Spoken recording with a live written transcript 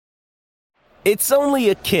It's only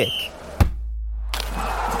a kick,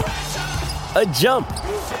 a jump,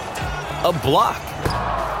 a block.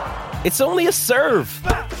 It's only a serve.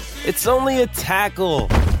 It's only a tackle,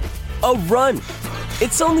 a run.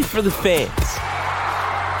 It's only for the fans.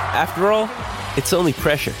 After all, it's only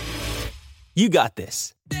pressure. You got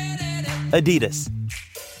this. Adidas.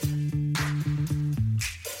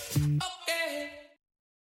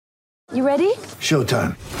 You ready?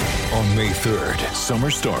 Showtime. On May 3rd, summer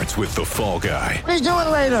starts with The Fall Guy. Let's do it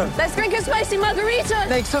later. Let's drink a spicy margarita.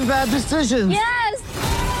 Make some bad decisions. Yes!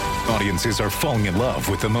 Audiences are falling in love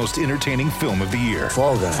with the most entertaining film of the year.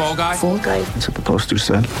 Fall Guy. Fall Guy? Fall Guy. That's what the poster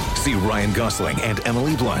said. See Ryan Gosling and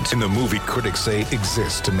Emily Blunt in the movie critics say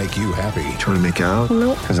exists to make you happy. Trying to make it out?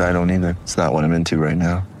 Nope. Because I don't either. It's not what I'm into right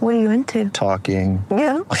now. What are you into? Talking.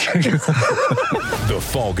 Yeah. The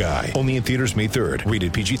Fall Guy. Only in theaters May 3rd.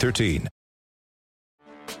 Rated PG-13.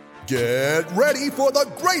 Get ready for the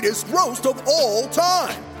greatest roast of all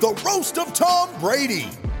time. The Roast of Tom Brady.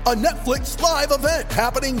 A Netflix live event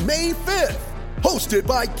happening May 5th. Hosted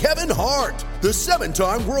by Kevin Hart. The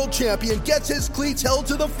 7-time world champion gets his cleats held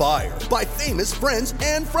to the fire by famous friends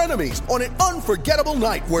and frenemies on an unforgettable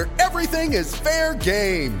night where everything is fair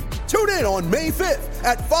game. Tune in on May 5th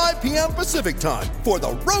at 5 p.m. Pacific time for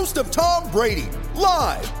the Roast of Tom Brady.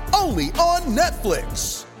 Live only on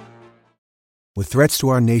Netflix. With threats to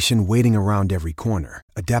our nation waiting around every corner,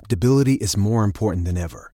 adaptability is more important than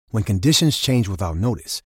ever. When conditions change without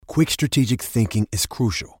notice, quick strategic thinking is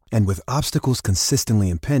crucial. And with obstacles consistently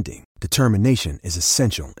impending, determination is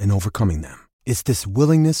essential in overcoming them. It's this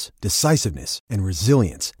willingness, decisiveness, and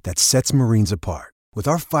resilience that sets Marines apart. With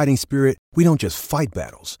our fighting spirit, we don't just fight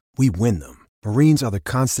battles, we win them. Marines are the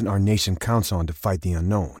constant our nation counts on to fight the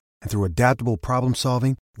unknown. And through adaptable problem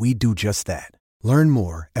solving, we do just that. Learn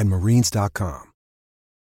more at marines.com.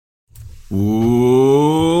 Welcome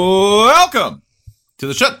to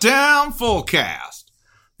the Shutdown Fullcast,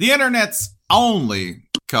 the internet's only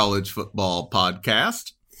college football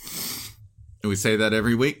podcast. And we say that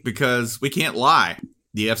every week because we can't lie.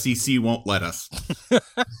 The FCC won't let us.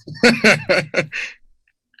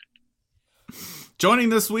 Joining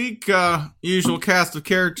this week, usual cast of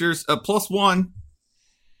characters, plus one.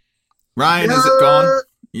 Ryan, is it gone?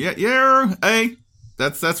 Yeah. Hey,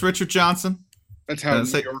 that's Richard Johnson. That's how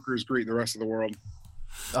New Yorkers greet the rest of the world.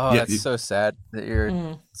 Oh, that's so sad that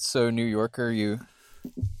you're so New Yorker. You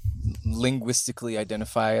linguistically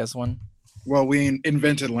identify as one. Well, we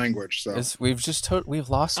invented language, so we've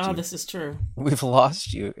lost you. Oh, this is true. We've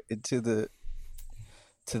lost you to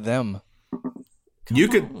them.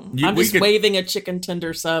 I'm just waving a chicken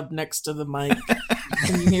tender sub next to the mic.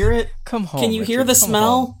 Can you hear it? Come home. Can you hear the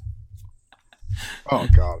smell? Oh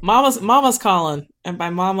God. Mama's calling, and by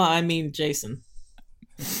Mama I mean Jason.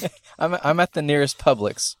 I'm at the nearest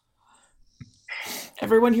Publix.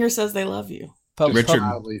 Everyone here says they love you. Richard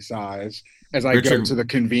proudly sighs as I go to the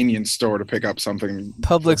convenience store to pick up something.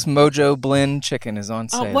 Publix Mojo Blend chicken is on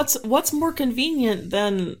sale. What's more convenient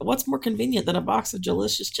than a box of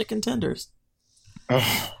delicious chicken tenders?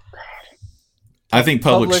 Oh God. I think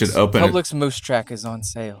Publix should open. Publix Moose Track is on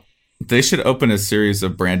sale. They should open a series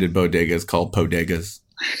of branded bodegas called Podegas.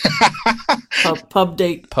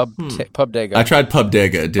 Pubdega. I tried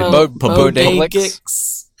Pubdega.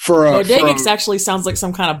 Bodegics. Bodegics actually sounds like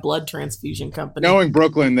some kind of blood transfusion company. Knowing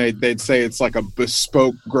Brooklyn, they'd say it's like a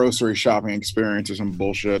bespoke grocery shopping experience or some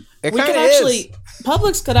bullshit.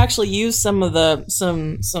 Publix could actually use some of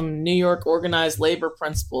some New York organized labor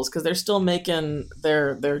principles because they're still making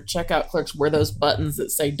their checkout clerks wear those buttons that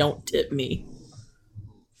say "Don't tip me."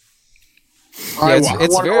 Yeah,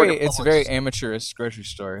 it's very amateurish grocery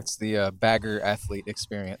store. It's the bagger athlete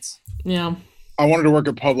experience. Yeah. I wanted to work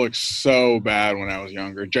at Publix so bad when I was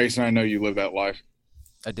younger. Jason, I know you lived that life.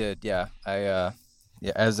 I did, yeah.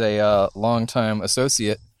 As a longtime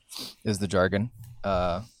associate is the jargon.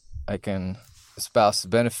 I can espouse the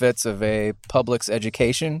benefits of a Publix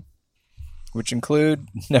education, which include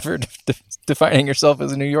never defining yourself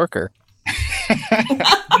as a New Yorker.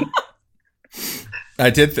 I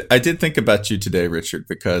did think about you today, Richard,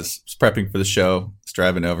 because I was prepping for the show, I was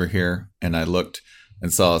driving over here, and I looked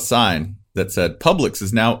and saw a sign that said Publix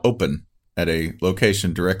is now open at a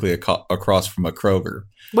location directly across from a Kroger.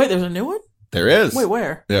 Wait, there's a new one? There is. Wait,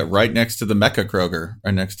 where? Yeah, right next to the Mecca Kroger,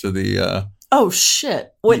 right next to the... Oh,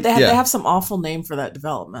 shit. Wait, they have some awful name for that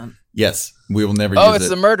development. Yes, we will never use it. Oh, it's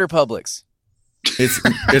the murder Publix. It's.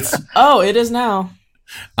 Oh, it is now.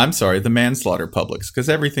 I'm sorry, the manslaughter Publix, because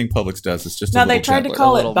everything Publix does is just. No, they tried to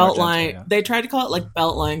call it Beltline. Yeah. They tried to call it like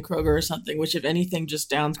Beltline Kroger or something, which, if anything,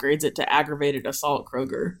 just downgrades it to aggravated assault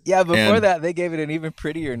Kroger. Yeah, before that, they gave it an even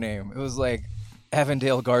prettier name. It was like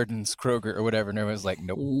Avondale Gardens Kroger or whatever, and everyone's like,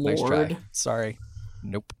 nope, nice try. Sorry,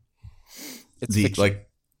 nope. It's fiction.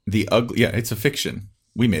 The ugly. Yeah, it's a fiction.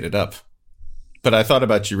 We made it up. But I thought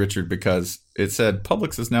about you, Richard, because it said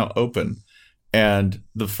Publix is now open, and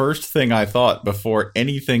the first thing I thought before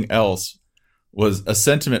anything else was a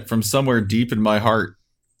sentiment from somewhere deep in my heart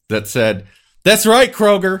that said, "That's right,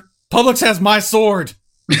 Kroger. Publix has my sword."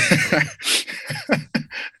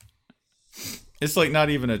 It's like not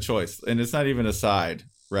even a choice, and it's not even a side,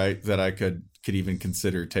 right, that I could even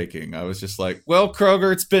consider taking. I was just like, well,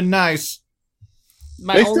 Kroger, it's been nice.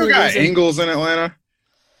 They still got Ingles in Atlanta.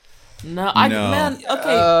 No.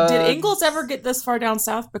 Okay. Did Ingles ever get this far down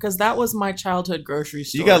south? Because that was my childhood grocery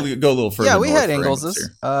store. You got to go a little further. Yeah, we north had for Ingles's.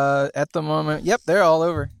 At the moment, yep, they're all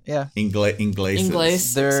over. Yeah, Ingles.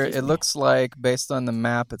 It looks like, based on the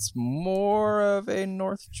map, it's more of a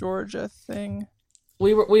North Georgia thing.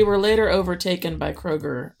 We were later overtaken by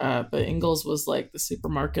Kroger, but Ingles was like the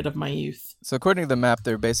supermarket of my youth. So according to the map,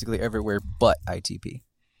 they're basically everywhere but ITP.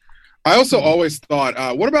 I also always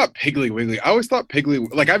thought, what about Piggly Wiggly? I always thought Piggly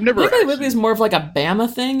Wiggly is more of like a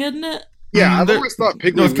Bama thing, isn't it? Yeah, I've always thought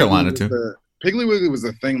Piggly North Wiggly Carolina too. Piggly Wiggly was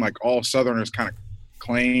the thing like all Southerners kind of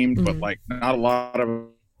claimed, but like not a lot of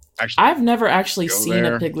actually. I've never actually seen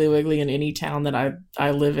a Piggly Wiggly in any town that I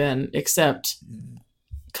live in, except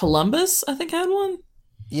Columbus. I think had one.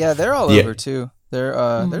 Yeah, they're all over too. There's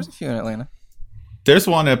a few in Atlanta. There's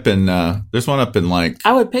one up in like.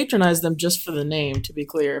 I would patronize them just for the name, to be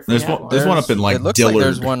clear. There's one up in like. It looks Dillard. like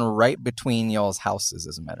there's one right between y'all's houses,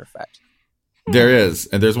 as a matter of fact. There is,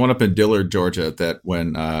 and there's one up in Dillard, Georgia. That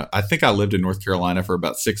when I think I lived in North Carolina for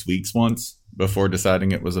about 6 weeks once before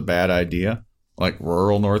deciding it was a bad idea, like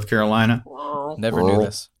rural North Carolina. Never knew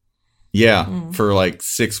this. Yeah, for like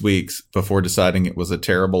 6 weeks before deciding it was a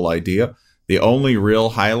terrible idea. The only real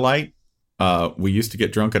highlight. We used to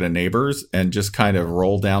get drunk at a neighbor's and just kind of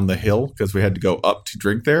roll down the hill because we had to go up to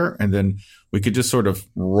drink there. And then we could just sort of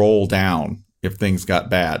roll down if things got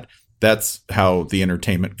bad. That's how the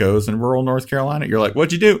entertainment goes in rural North Carolina. You're like,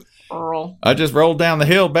 what'd you do? I just rolled down the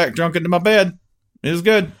hill back drunk into my bed. It was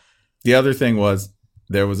good. The other thing was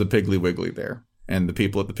there was a Piggly Wiggly there. And the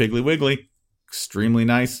people at the Piggly Wiggly, extremely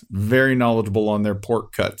nice, very knowledgeable on their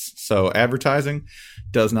pork cuts. So advertising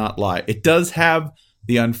does not lie. It does have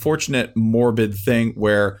the unfortunate morbid thing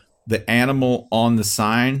where the animal on the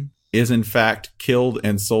sign is in fact killed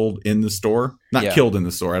and sold in the store. Not killed in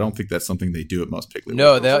the store. I don't think that's something they do at most Piggly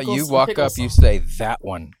Wiggly. No, you walk up, you say that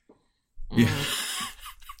one. Yeah.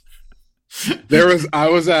 I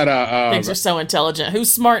was at a things are so intelligent.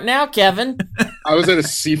 Who's smart now, Kevin? I was at a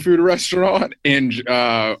seafood restaurant in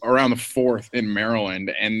around the 4th in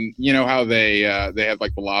Maryland, and you know how they had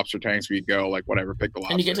like the lobster tanks where you go like whatever, pick the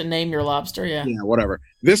lobster, and you get to name your lobster. Yeah, whatever.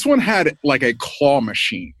 This one had like a claw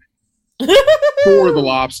machine for the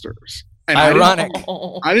lobsters. And ironic.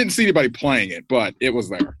 I didn't see anybody playing it, but it was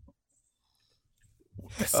there.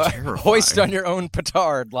 Hoist on your own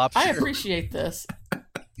petard, lobster. I appreciate this.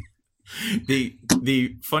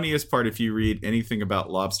 The funniest part, if you read anything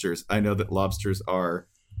about lobsters, I know that lobsters are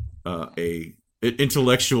a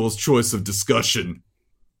intellectual's choice of discussion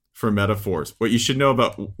for metaphors. What you should know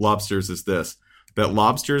about lobsters is this: that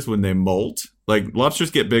lobsters, when they molt, like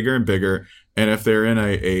lobsters get bigger and bigger, and if they're in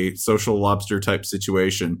a social lobster type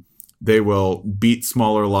situation, they will beat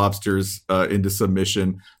smaller lobsters into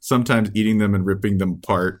submission, sometimes eating them and ripping them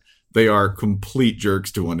apart. They are complete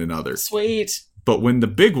jerks to one another. Sweet. But when the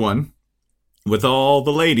big one, with all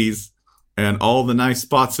the ladies and all the nice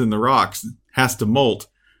spots in the rocks, has to molt,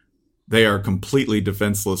 they are completely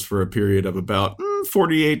defenseless for a period of about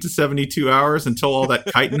 48 to 72 hours until all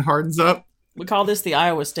that chitin hardens up. We call this the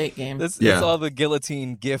Iowa State game. That's all the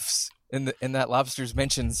guillotine gifts in that lobster's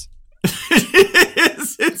mentions.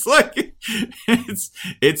 It's like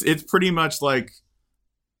it's pretty much like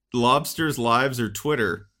lobsters' lives are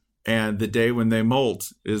Twitter, and the day when they molt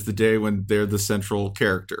is the day when they're the central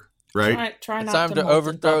character. Right? Try it's not time to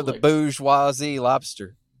overthrow the bourgeoisie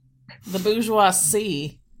lobster. The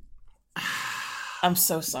bourgeoisie. I'm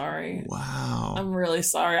so sorry. Wow. I'm really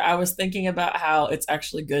sorry. I was thinking about how it's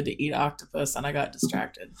actually good to eat octopus, and I got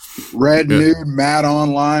distracted. Red nude, Matt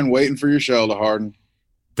online, waiting for your shell to harden.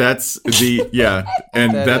 That's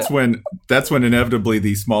and that's when inevitably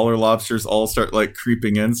the smaller lobsters all start like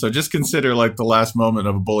creeping in. So just consider like the last moment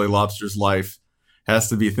of a bully lobster's life has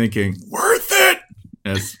to be thinking worth it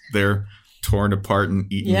as they're torn apart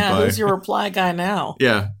and eaten. Yeah, who's your reply guy now?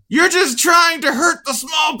 Yeah, you're just trying to hurt the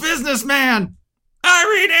small businessman. I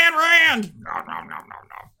read Ayn Rand. No.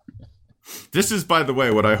 This is, by the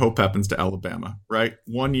way, what I hope happens to Alabama. Right,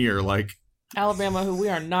 1 year, like Alabama, who we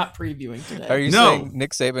are not previewing today. Are you No. saying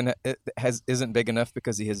Nick Saban isn't big enough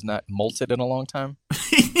because he has not molted in a long time?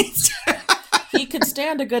 He could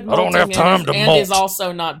stand a good I don't molting have time to and is molt.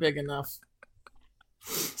 also not big enough.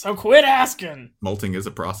 So quit asking. Molting is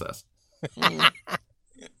a process.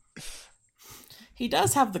 He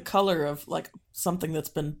does have the color of like something that's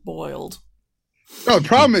been boiled. No, the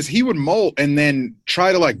problem is he would molt and then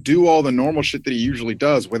try to like do all the normal shit that he usually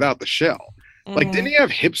does without the shell. Like, didn't he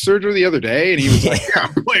have hip surgery the other day? And he was like, yeah,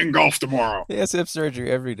 I'm playing golf tomorrow. He has hip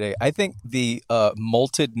surgery every day. I think the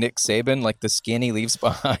molted Nick Saban, like the skin he leaves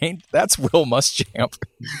behind, that's Will Muschamp.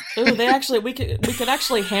 Ooh, we could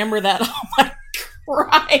actually hammer that. Oh my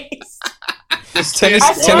Christ!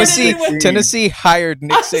 Tennessee hired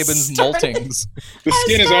Nick Saban's moltings. The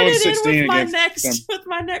skin is 0-16 with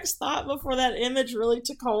my next thought before that image really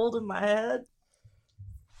took hold in my head.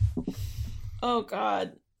 Oh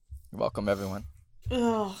God. You're welcome, everyone.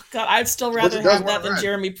 Oh God, I'd still rather have that than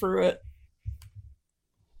Jeremy Pruitt.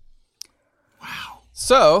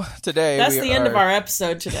 So today that's the end of our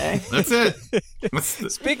episode today. That's it.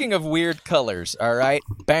 Speaking of weird colors, all right,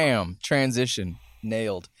 bam, transition,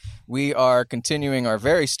 nailed. We are continuing our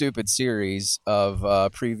very stupid series of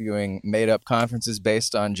previewing made-up conferences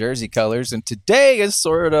based on jersey colors, and today is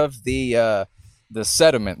sort of the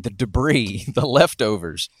sediment, the debris, the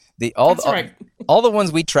leftovers, all the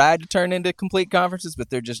ones we tried to turn into complete conferences,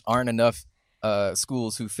 but there just aren't enough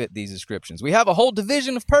schools who fit these descriptions. We have a whole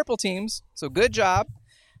division of purple teams, so good job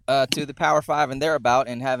to the Power 5 and thereabout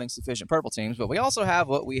in having sufficient purple teams, but we also have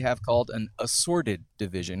what we have called an assorted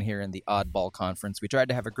division here in the Oddball Conference. We tried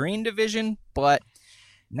to have a green division, but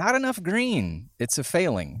not enough green. It's a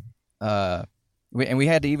failing. We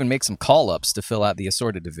had to even make some call-ups to fill out the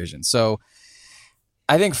assorted division. So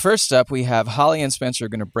I think first up, we have Holly and Spencer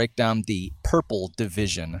going to break down the purple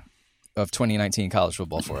division of 2019 college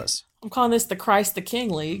football for us. I'm calling this the Christ the King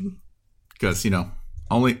League. Because,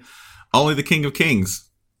 only the King of Kings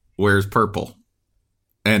wears purple.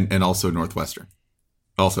 And also Northwestern.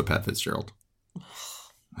 Also Pat Fitzgerald.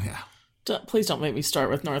 Yeah. Please don't make me start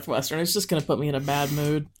with Northwestern. It's just going to put me in a bad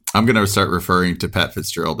mood. I'm going to start referring to Pat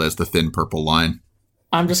Fitzgerald as the thin purple line.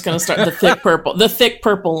 I'm just going to start the thick purple. The thick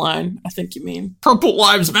purple line, I think you mean. Purple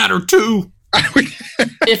lives matter too.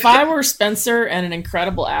 If I were Spencer and an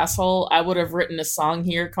incredible asshole, I would have written a song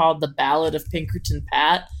here called The Ballad of Pinkerton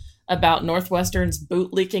Pat about Northwestern's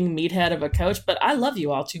boot-leaking meathead of a coach. But I love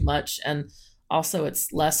you all too much. And also,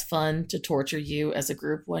 it's less fun to torture you as a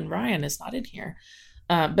group when Ryan is not in here.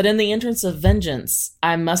 But in the entrance of vengeance,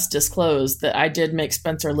 I must disclose that I did make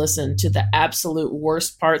Spencer listen to the absolute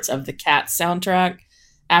worst parts of the Cats soundtrack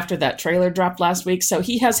after that trailer dropped last week. So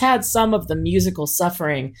he has had some of the musical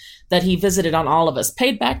suffering that he visited on all of us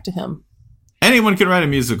paid back to him. Anyone can write a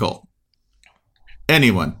musical.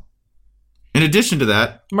 Anyone. In addition to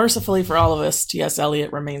that, mercifully for all of us, T.S.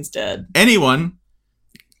 Eliot remains dead. Anyone,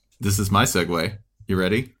 this is my segue. You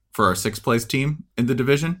ready? For our 6th place team in the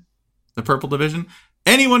division, the purple division.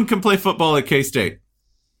 Anyone can play football at K-State.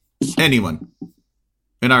 Anyone.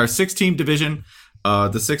 In our 6-team division,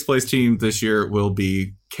 the 6th place team this year will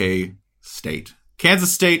be K-State.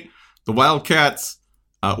 Kansas State, the Wildcats,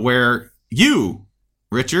 where you,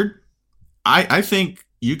 Richard, I think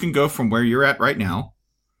you can go from where you're at right now,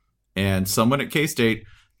 and someone at K-State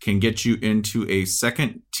can get you into a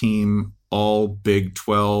 2nd-team all Big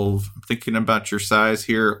 12. I'm thinking about your size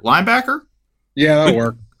here. Linebacker? Yeah, that'll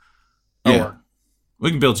work. Work. We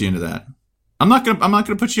can build you into that. I'm not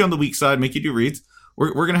gonna put you on the weak side, make you do reads.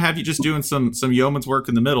 We're gonna have you just doing some yeoman's work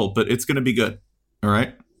in the middle, but it's gonna be good. All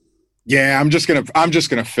right. Yeah, I'm just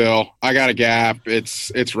gonna fill. I got a gap.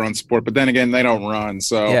 It's run support, but then again, they don't run.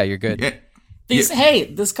 So yeah, you're good. Yeah. Hey,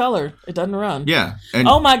 this color, it doesn't run. Yeah. And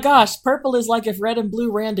oh my gosh, purple is like if red and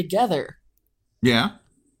blue ran together. Yeah.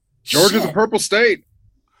 Georgia's a purple state.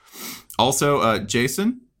 Also,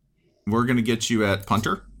 Jason, we're gonna get you at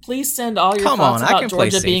punter. Please send all your thoughts about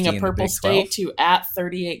Georgia being a purple state to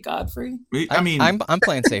 @38 Godfrey. I mean, I'm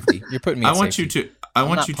playing safety. You're putting me. I want safety. you to. I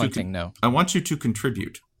want you punting, to. No. I want you to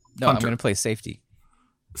contribute. No, punter. I'm going to play safety.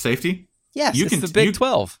 Safety? Yes, it's the Big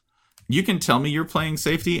 12. You can tell me you're playing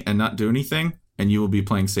safety and not do anything, and you will be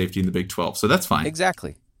playing safety in the Big 12. So that's fine.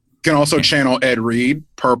 Exactly. You can also channel Ed Reed,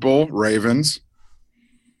 purple Ravens.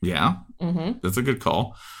 Yeah, That's a good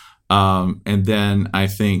call. And then I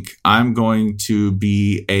think I'm going to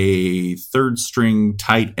be a 3rd-string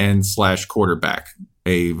tight end / quarterback,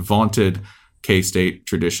 a vaunted K-State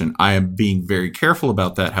tradition. I am being very careful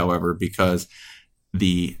about that, however, because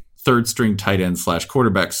the 3rd-string tight end /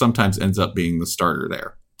 quarterback sometimes ends up being the starter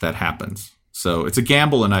there. That happens. So it's a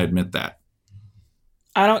gamble, and I admit that.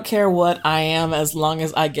 I don't care what I am as long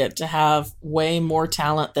as I get to have way more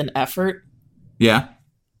talent than effort. Yeah.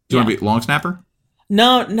 Do you want to be long snapper?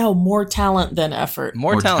 No, more talent than effort.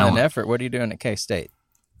 More talent than effort. What are you doing at K-State?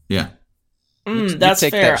 Yeah. That's you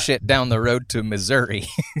take fair. that shit down the road to Missouri.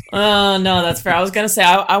 No, that's fair. I was gonna say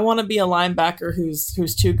I want to be a linebacker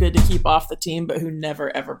who's too good to keep off the team, but who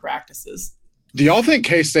never ever practices. Do y'all think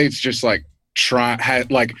K-State's just like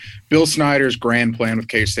Bill Snyder's grand plan with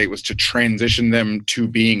K-State was to transition them to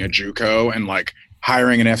being a JUCO, and like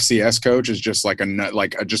hiring an FCS coach is just like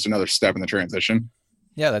just another step in the transition?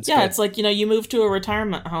 Yeah, that's good. It's like, you move to a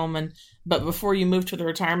retirement home, but before you move to the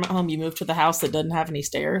retirement home, you move to the house that doesn't have any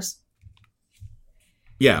stairs.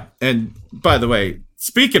 Yeah, and by the way,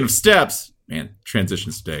 speaking of steps, man,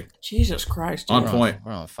 transitions today. Jesus Christ. On point.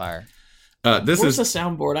 We're on fire. Where's the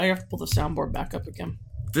soundboard? I have to pull the soundboard back up again.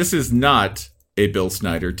 This is not a Bill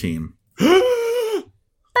Snyder team. In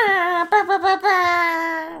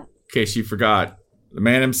case you forgot, the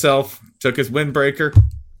man himself took his windbreaker,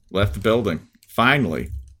 left the building.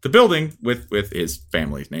 Finally, the building with his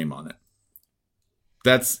family's name on it.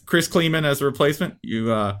 That's Chris Kleeman as a replacement.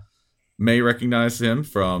 You may recognize him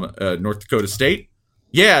from North Dakota State.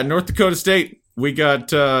 Yeah, North Dakota State. We got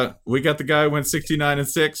the guy who went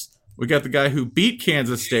 69-6. We got the guy who beat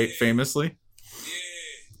Kansas State famously.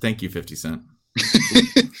 Thank you, 50 Cent.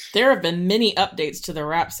 There have been many updates to the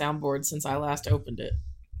rap soundboard since I last opened it.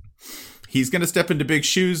 He's going to step into big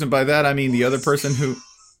shoes, and by that I mean the other person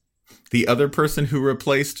who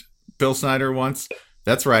replaced Bill Snyder once.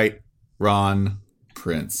 That's right, Ron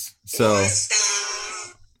Prince. So,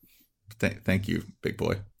 thank you, big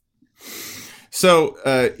boy. So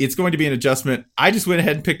it's going to be an adjustment. I just went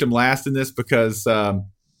ahead and picked him last in this because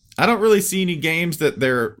I don't really see any games that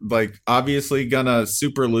they're like obviously gonna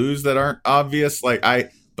super lose that aren't obvious.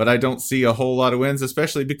 But I don't see a whole lot of wins,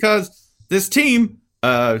 especially because this team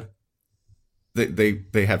they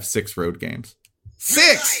have 6 road games.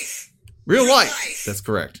 6 real life. That's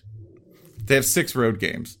correct. They have 6 road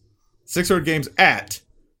games. 6 road games at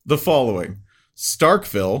the following: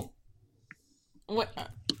 Starkville. What?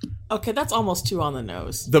 Okay, that's almost 2 on the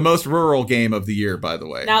nose. The most rural game of the year, by the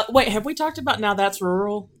way. Now, wait, have we talked about now that's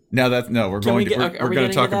rural? We're going to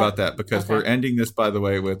talk about that because Okay. we're ending this, by the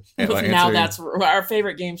way, with Now that's our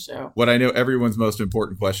favorite game show. what I know everyone's most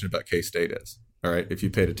important question about K-State is. All right, if you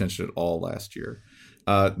paid attention at all last year.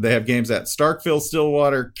 They have games at Starkville,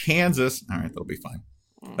 Stillwater, Kansas. All right, that'll be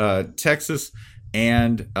fine. Texas,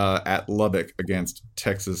 and at Lubbock against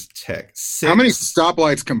Texas Tech. 6. How many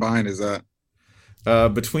stoplights combined is that?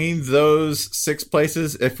 Between those 6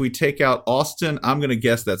 places, if we take out Austin, I'm going to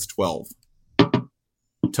guess that's 12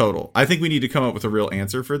 total. I think we need to come up with a real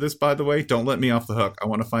answer for this, by the way. Don't let me off the hook. I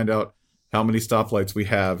want to find out how many stoplights we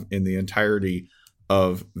have in the entirety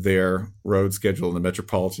of their road schedule in the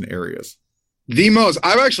metropolitan areas.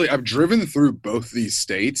 I've driven through both these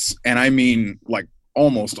states, and I mean like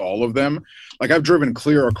almost all of them. Like I've driven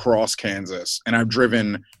clear across Kansas, and I've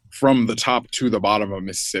driven from the top to the bottom of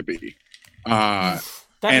Mississippi. That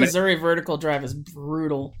Missouri vertical drive is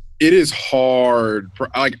brutal. It is hard.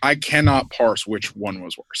 I cannot parse which one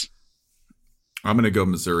was worse. I'm going to go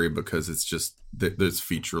Missouri because it's just, there's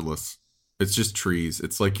featureless. It's just trees.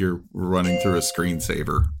 It's like you're running through a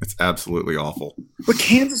screensaver. It's absolutely awful. But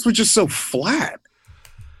Kansas was just so flat.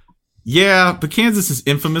 Yeah, but Kansas is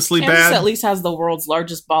infamously Kansas bad. at least has the world's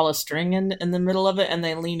largest ball of string in the middle of it, and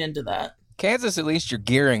they lean into that. Kansas, at least you're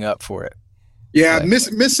gearing up for it. Yeah,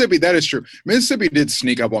 Mississippi, that is true. Mississippi did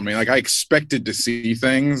sneak up on me. Like I expected to see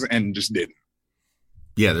things and just didn't.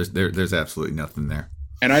 Yeah, there's absolutely nothing there.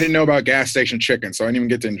 And I didn't know about gas station chicken, so I didn't even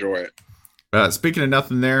get to enjoy it. Speaking of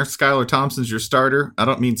nothing there, Skylar Thompson's your starter. I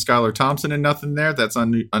don't mean Skylar Thompson and nothing there. That's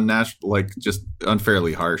unnatural, like just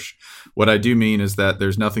unfairly harsh. What I do mean is that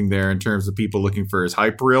there's nothing there in terms of people looking for his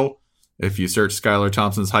hype reel. If you search Skylar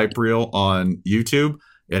Thompson's hype reel on YouTube,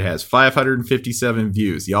 it has 557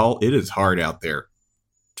 views. Y'all, it is hard out there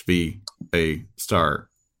to be a star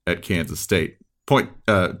at Kansas State.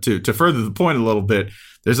 To further the point a little bit,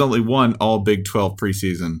 there's only one all Big 12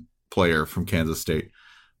 preseason player from Kansas State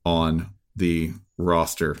on the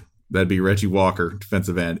roster. That'd be Reggie Walker,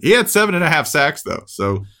 defensive end. He had 7.5 sacks, though,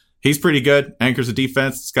 so he's pretty good. Anchors the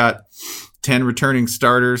defense. It's got 10 returning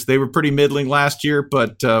starters. They were pretty middling last year,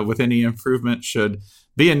 but with any improvement should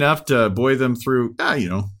be enough to buoy them through,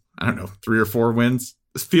 3 or 4 wins.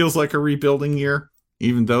 This feels like a rebuilding year,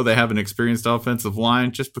 even though they have an experienced offensive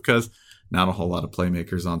line, just because not a whole lot of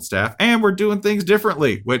playmakers on staff. And we're doing things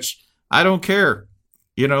differently, which I don't care.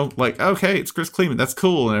 Okay, it's Chris Kleeman. That's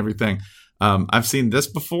cool and everything. I've seen this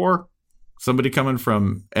before. Somebody coming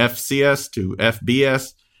from FCS to FBS.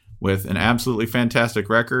 with an absolutely fantastic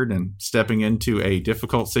record and stepping into a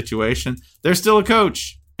difficult situation. They're still a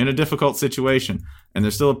coach in a difficult situation, and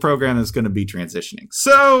there's still a program that's going to be transitioning.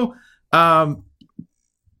 So I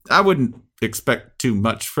wouldn't expect too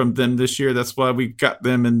much from them this year. That's why we got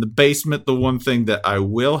them in the basement. The one thing that I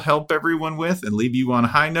will help everyone with and leave you on a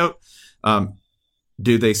high note,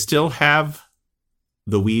 do they still have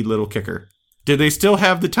the wee little kicker? Do they still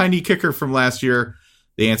have the tiny kicker from last year?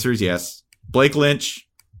 The answer is yes. Blake Lynch,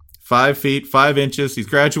 5 feet, 5 inches. He's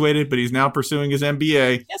graduated, but he's now pursuing his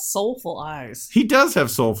MBA. He has soulful eyes. He does have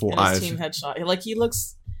soulful eyes. Team headshot. Like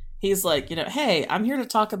he's like, hey, I'm here to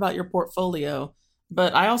talk about your portfolio,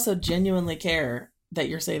 but I also genuinely care that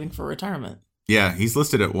you're saving for retirement. Yeah, he's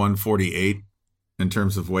listed at 148 in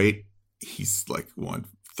terms of weight. He's like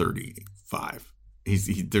 135.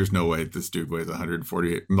 There's no way this dude weighs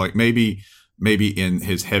 148. Like maybe in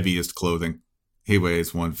his heaviest clothing, he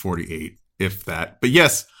weighs 148, if that. But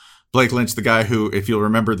yes, Blake Lynch, the guy who, if you'll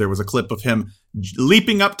remember, there was a clip of him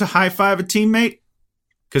leaping up to high five a teammate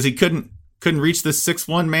because he couldn't reach this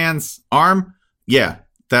 6'1" man's arm. Yeah,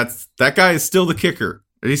 that guy is still the kicker.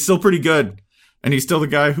 He's still pretty good. And he's still the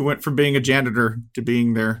guy who went from being a janitor to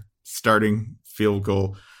being their starting field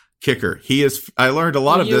goal kicker. I learned a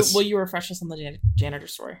lot of this. Will you refresh us on the janitor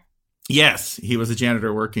story? Yes, he was a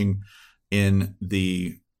janitor working in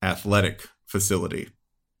the athletic facility.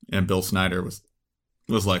 And Bill Snyder was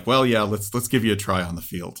like, well, yeah, let's give you a try on the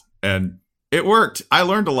field. And it worked. I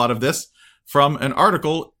learned a lot of this from an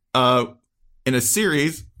article in a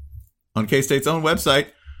series on K-State's own website,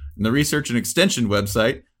 and the Research and Extension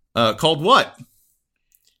website, called what?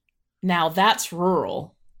 Now That's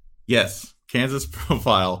Rural. Yes, Kansas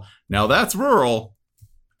Profile. Now That's Rural,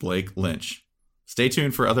 Blake Lynch. Stay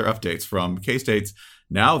tuned for other updates from K-State's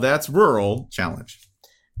Now That's Rural challenge.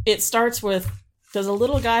 It starts with, does a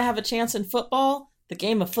little guy have a chance in football? The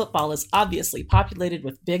game of football is obviously populated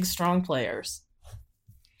with big, strong players.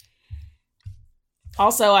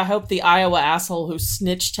 Also, I hope the Iowa asshole who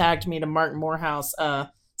snitch tagged me to Mark Morehouse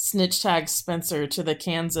snitch tagged Spencer to the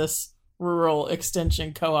Kansas Rural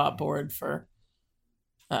Extension Co-op Board for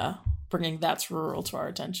bringing That's Rural to our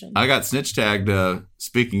attention. I got snitch tagged,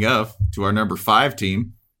 speaking of, to our number 5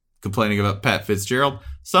 team, complaining about Pat Fitzgerald.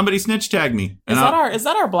 Somebody snitch tagged me. Is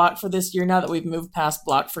that our block for this year now that we've moved past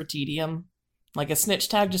block for tedium? Like a snitch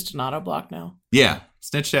tag, just an auto block now? Yeah,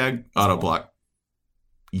 snitch tag, auto block.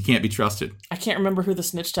 You can't be trusted. I can't remember who the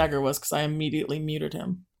snitch tagger was because I immediately muted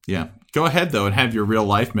him. Yeah. Go ahead, though, and have your real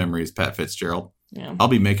life memories, Pat Fitzgerald. Yeah. I'll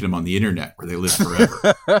be making them on the internet where they live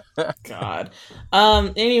forever. God.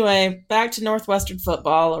 Anyway, back to Northwestern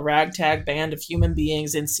football, a ragtag band of human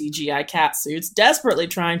beings in CGI cat suits, desperately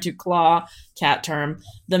trying to claw, cat term,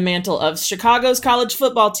 the mantle of Chicago's college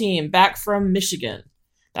football team back from Michigan.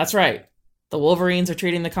 That's right. The Wolverines are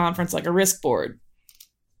treating the conference like a risk board.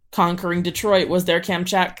 Conquering Detroit was their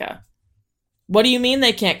Kamchatka. What do you mean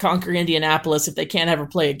they can't conquer Indianapolis if they can't ever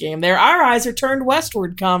play a game there? Our eyes are turned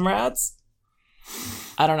westward, comrades.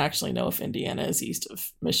 I don't actually know if Indiana is east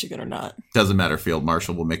of Michigan or not. Doesn't matter. Field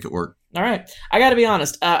Marshal will make it work. All right. I got to be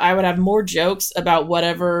honest. I would have more jokes about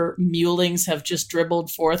whatever mulings have just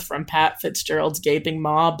dribbled forth from Pat Fitzgerald's gaping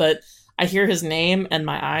maw, but I hear his name and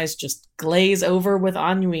my eyes just glaze over with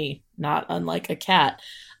ennui, not unlike a cat.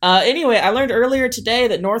 Anyway, I learned earlier today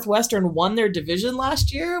that Northwestern won their division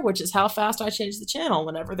last year, which is how fast I change the channel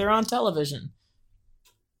whenever they're on television.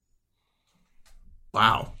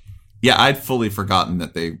 Wow. Yeah, I'd fully forgotten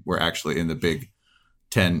that they were actually in the Big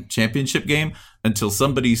Ten championship game until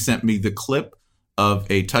somebody sent me the clip of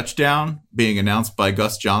a touchdown being announced by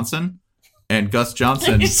Gus Johnson. And Gus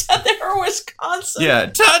Johnson... You said they were Wisconsin. Yeah,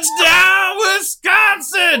 touchdown,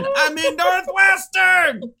 Wisconsin! I mean,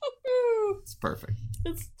 Northwestern! It's perfect.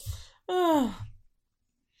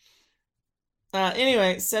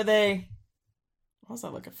 Anyway, so they... What was I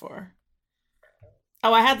looking for?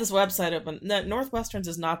 Oh, I had this website open. No, Northwestern's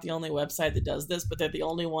is not the only website that does this, but they're the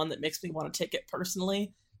only one that makes me want to take it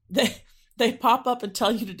personally. They pop up and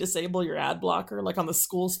tell you to disable your ad blocker, like on the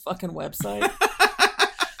school's fucking website.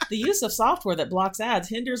 The use of software that blocks ads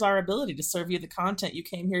hinders our ability to serve you the content you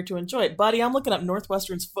came here to enjoy. Buddy, I'm looking up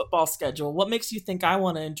Northwestern's football schedule. What makes you think I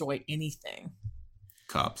want to enjoy anything?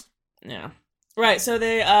 Cops. Yeah. Right, so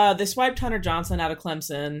they swiped Hunter Johnson out of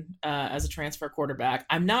Clemson as a transfer quarterback.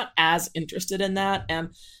 I'm not as interested in that,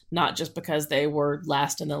 and not just because they were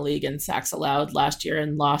last in the league in sacks allowed last year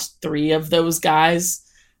and lost 3 of those guys.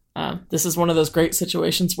 This is one of those great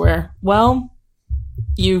situations where, well,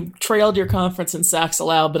 you trailed your conference in sacks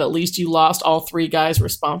allowed, but at least you lost all 3 guys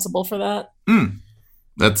responsible for that.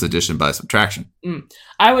 That's addition by subtraction.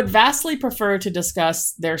 I would vastly prefer to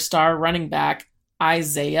discuss their star running back,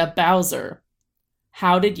 Isaiah Bowser.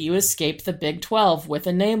 How did you escape the Big 12 with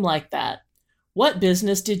a name like that? What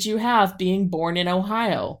business did you have being born in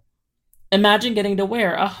Ohio? Imagine getting to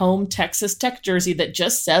wear a home Texas Tech jersey that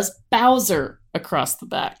just says Bowser across the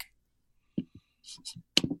back.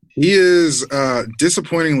 He is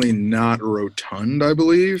disappointingly not rotund, I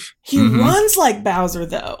believe. He runs like Bowser,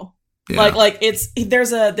 though. Yeah. Like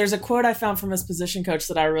there's a quote I found from his position coach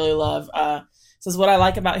that I really love. Says, what I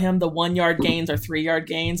like about him, the 1 yard gains are 3 yard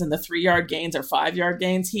gains, and the 3 yard gains are 5 yard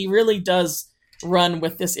gains. He really does run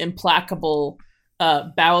with this implacable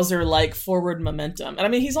Bowser-like forward momentum. And I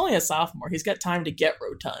mean, he's only a sophomore. He's got time to get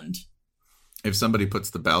rotund. If somebody puts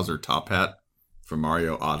the Bowser top hat from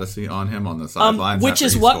Mario Odyssey on him on the sidelines, which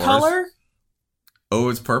is what color? Oh,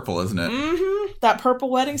 it's purple, isn't it? Mm-hmm. That purple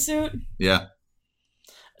wedding suit? Yeah.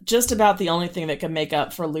 Just about the only thing that can make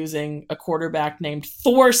up for losing a quarterback named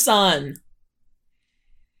Thorson.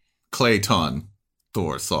 Clayton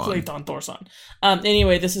Thorson. Clayton Thorson.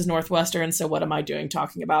 Anyway, this is Northwestern, so what am I doing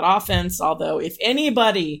talking about offense? Although, if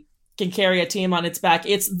anybody can carry a team on its back,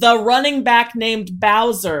 it's the running back named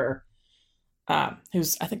Bowser,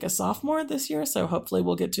 who's, I think, a sophomore this year, so hopefully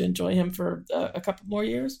we'll get to enjoy him for a couple more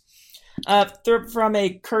years. From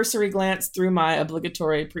a cursory glance through my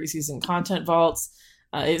obligatory preseason content vaults,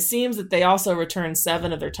 it seems that they also returned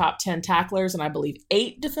 7 of their top 10 tacklers and I believe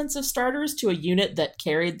 8 defensive starters to a unit that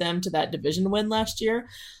carried them to that division win last year.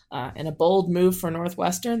 In a bold move for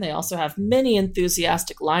Northwestern, they also have many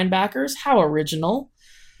enthusiastic linebackers. How original.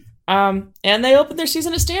 And they opened their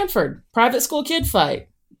season at Stanford. Private school kid fight.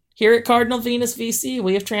 Here at Cardinal Venus VC,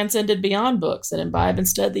 we have transcended beyond books and imbibe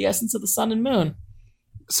instead the essence of the sun and moon.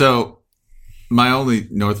 So my only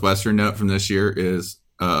Northwestern note from this year is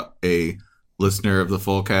a listener of the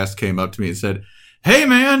full cast came up to me and said, "Hey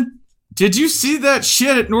man, did you see that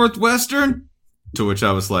shit at Northwestern?" To which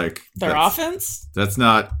I was like, their offense? That's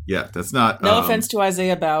not. No offense to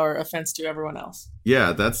Isaiah Bauer, offense to everyone else.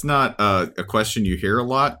 Yeah, that's not a question you hear a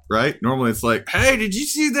lot, right? Normally it's like, "Hey, did you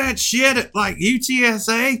see that shit at like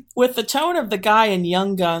UTSA?" With the tone of the guy in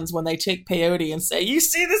Young Guns when they take peyote and say, "You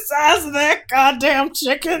see the size of that goddamn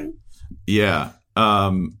chicken?" Yeah.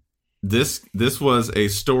 This was a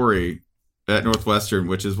story at Northwestern,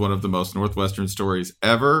 which is one of the most Northwestern stories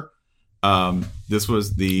ever. This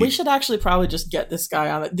was We should actually probably just get this guy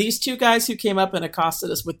on it. These 2 guys who came up and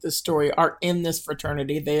accosted us with this story are in this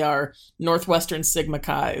fraternity. They are Northwestern Sigma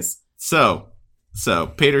Chi's. So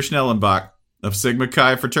Peter Schnellenbach of Sigma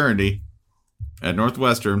Chi fraternity at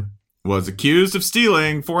Northwestern was accused of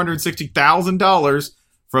stealing $460,000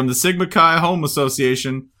 from the Sigma Chi Home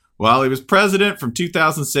Association while he was president from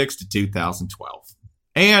 2006 to 2012.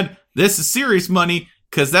 And this is serious money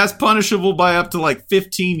because that's punishable by up to like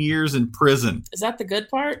 15 years in prison. Is that the good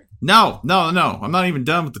part? No. I'm not even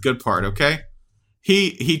done with the good part, okay?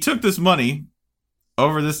 He took this money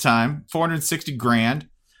over this time, $460,000,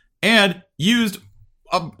 and used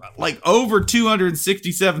like over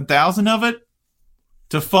 $267,000 of it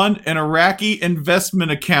to fund an Iraqi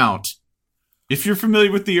investment account. If you're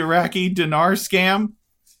familiar with the Iraqi dinar scam,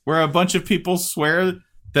 where a bunch of people swear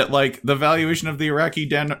that like the valuation of the Iraqi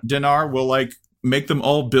dinar will like make them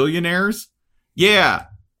all billionaires. Yeah,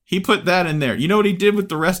 he put that in there. You know what he did with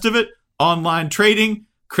the rest of it? Online trading,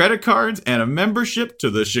 credit cards, and a membership to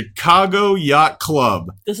the Chicago Yacht Club.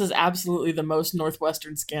 This is absolutely the most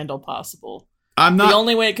Northwestern scandal possible. The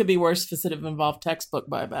only way it could be worse is if it involved textbook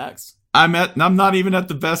buybacks. I'm not even at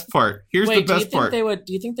the best part. Here's the best part. Do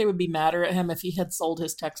you think they would be madder at him if he had sold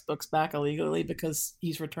his textbooks back illegally because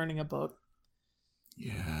he's returning a book?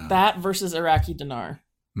 Yeah. That versus Iraqi dinar.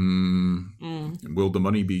 Will the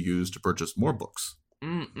money be used to purchase more books?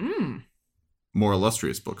 More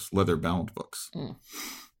illustrious books, leather-bound books.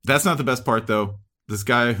 That's not the best part, though. This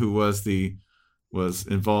guy who was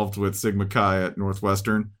involved with Sigma Chi at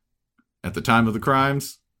Northwestern at the time of the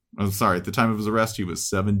crimes. At the time of his arrest, he was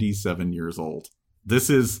 77 years old. This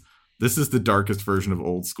is the darkest version of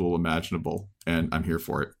old school imaginable, and I'm here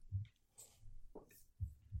for it.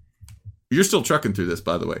 You're still trucking through this,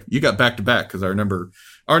 by the way. You got back-to-back because our number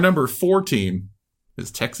 4 team is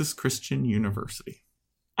Texas Christian University.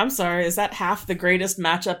 I'm sorry, is that half the greatest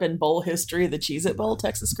matchup in bowl history, the Cheez-It Bowl,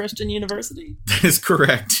 Texas Christian University? That is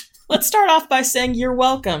correct. Let's start off by saying you're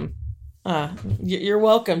welcome. You're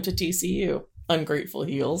welcome to TCU, ungrateful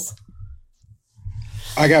heels.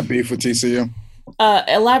 I got beef with TCU.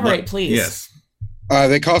 Elaborate, please. Yes.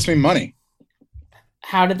 They cost me money.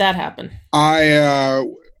 How did that happen?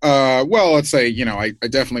 Well, let's say, I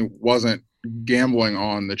definitely wasn't gambling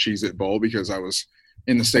on the Cheez-It Bowl because I was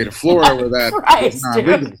in the state of Florida where that Christ, was not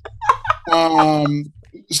legal.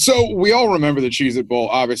 So we all remember the Cheez-It Bowl,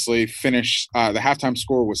 obviously finished, the halftime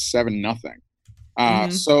score was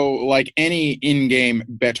 7-0. So like any in-game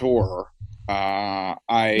bettor, not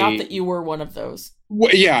that you were one of those.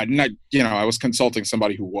 Well, yeah, I was consulting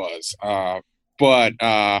somebody who was, but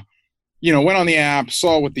went on the app,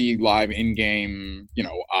 saw what the live in-game,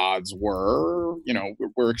 odds were.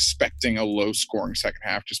 We're expecting a low-scoring second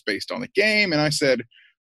half just based on the game, and I said,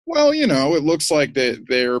 well, it looks like that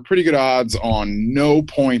there are pretty good odds on no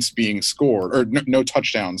points being scored or no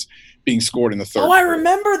touchdowns being scored in the third. Oh, I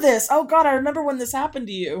remember this. Oh God, I remember when this happened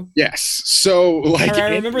to you. Yes. So I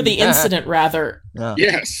remember the incident rather. Yeah.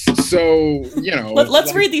 Yes. So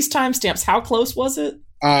let's read these timestamps. How close was it?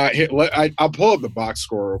 I'll pull up the box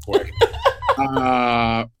score real quick.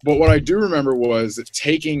 But what I do remember was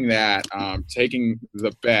taking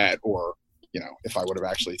the bet, or if I would have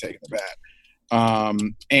actually taken the bet.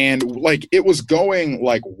 And like it was going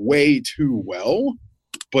like way too well,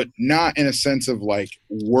 but not in a sense of like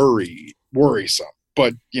worrisome.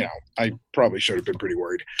 But I probably should have been pretty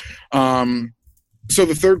worried. So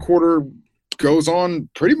the third quarter goes on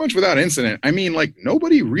pretty much without incident. I mean, like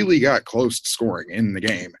nobody really got close to scoring in the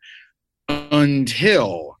game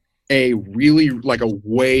until a really like a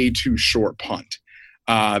way too short punt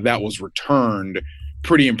that was returned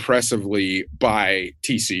pretty impressively by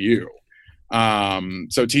TCU.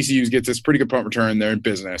 So TCU gets this pretty good punt return. They're in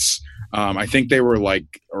business. I think they were like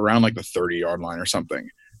around like the 30-yard line or something.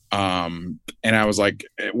 And I was like,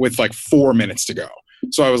 with like 4 minutes to go.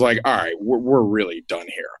 So I was like, all right, we're really done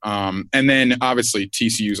here. And then obviously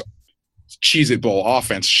TCU's Cheez-It Bowl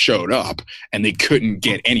offense showed up and they couldn't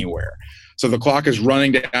get anywhere. So the clock is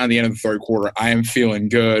running down the end of the third quarter. I am feeling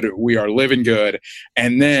good. We are living good.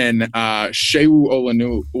 And then Shehu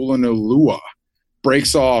Olanolua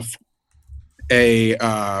breaks off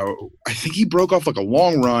I think he broke off like a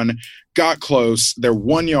long run, got close. They're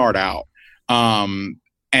 1 yard out. And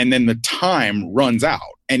then the time runs out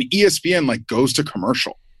and ESPN like goes to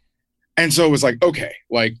commercial. And so it was like, okay,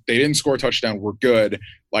 like they didn't score a touchdown. We're good.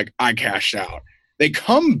 Like I cashed out. They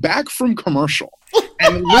come back from commercial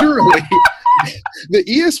and literally the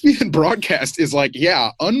ESPN broadcast is like,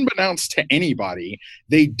 yeah, unbeknownst to anybody,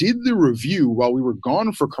 they did the review while we were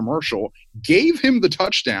gone for commercial, gave him the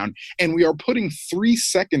touchdown, and we are putting 3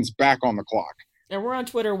 seconds back on the clock. And we're on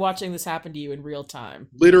Twitter watching this happen to you in real time.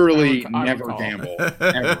 Literally never gamble.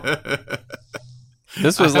 Ever.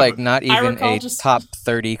 This was like not even a top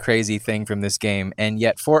 30 crazy thing from this game, and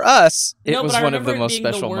yet for us, it was one of the most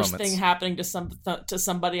special moments. The worst thing happening to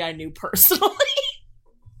somebody I knew personally.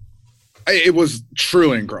 It was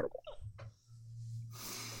truly incredible.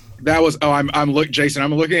 That was Jason,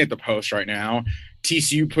 I'm looking at the post right now.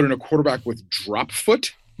 TCU put in a quarterback with drop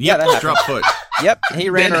foot. Yeah, that drop foot. Yep, he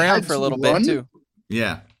ran around for a little bit too.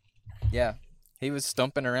 Yeah. Yeah, he was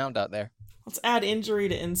stumping around out there. Let's add injury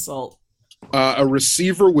to insult. A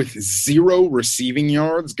receiver with 0 receiving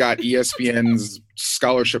yards got ESPN's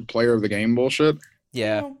scholarship player of the game bullshit.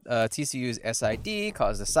 Yeah, TCU's SID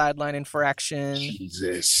caused a sideline infraction.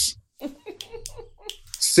 Jesus.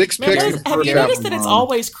 6 picks. Have you noticed that it's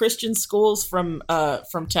always Christian schools from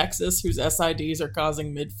Texas whose SIDs are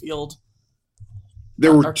causing midfield?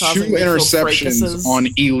 There were 2 interceptions on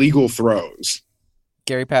illegal throws.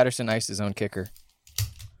 Gary Patterson iced his own kicker.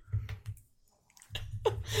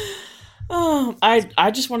 Oh, I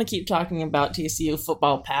just want to keep talking about TCU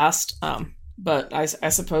football past, but I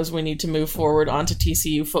suppose we need to move forward onto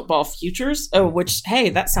TCU football futures. Oh, which, hey,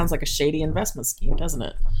 that sounds like a shady investment scheme, doesn't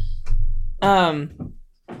it?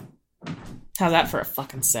 How's that for a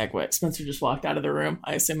fucking segue? Spencer just walked out of the room,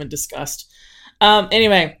 I assume in disgust.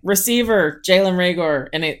 Anyway, receiver Jalen Reagor,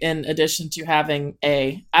 in addition to having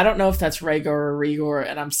I don't know if that's Reagor or Rigor,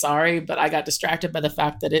 and I'm sorry, but I got distracted by the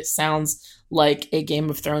fact that it sounds like a Game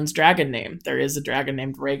of Thrones dragon name. There is a dragon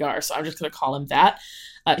named Rhaegar, so I'm just going to call him that.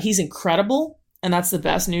 He's incredible, and that's the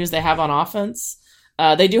best news they have on offense.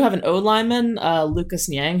 They do have an O-lineman, Lucas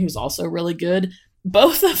Niang, who's also really good.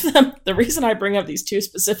 Both of them, the reason I bring up these 2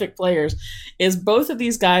 specific players is both of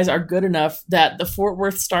these guys are good enough that the Fort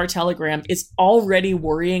Worth Star-Telegram is already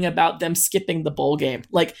worrying about them skipping the bowl game.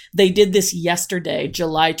 Like, they did this yesterday,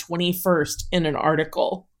 July 21st, in an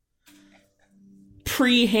article.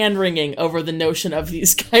 Pre-hand-wringing over the notion of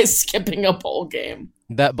these guys skipping a bowl game.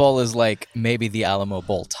 That bowl is like maybe the Alamo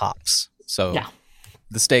Bowl tops. So yeah.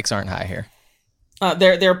 The stakes aren't high here.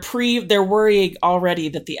 They're worrying already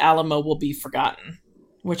that the Alamo will be forgotten,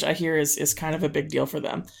 which I hear is kind of a big deal for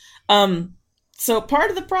them. So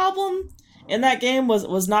part of the problem in that game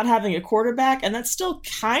was not having a quarterback, and that's still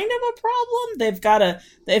kind of a problem.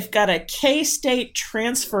 They've got a K-State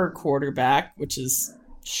transfer quarterback, which is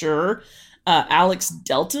sure. Alex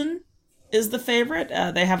Delton is the favorite.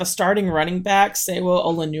 They have a starting running back, Sewo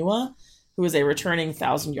Olanua, who is a returning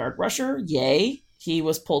 1,000-yard rusher. Yay. He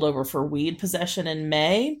was pulled over for weed possession in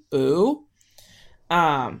May. Boo.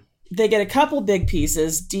 They get a couple big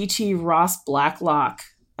pieces. DT Ross Blacklock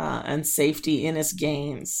and safety Ennis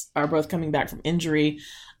Gaines are both coming back from injury,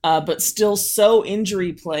 but still so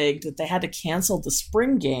injury-plagued that they had to cancel the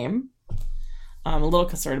spring game. I'm a little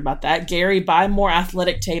concerned about that. Gary, buy more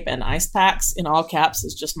athletic tape and ice packs. In all caps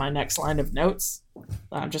is just my next line of notes.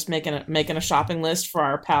 I'm just making a shopping list for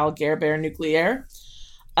our pal Gare Bear Nucleaire.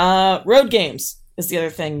 Road games is the other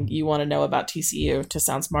thing you want to know about TCU to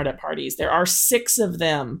sound smart at parties. There are 6 of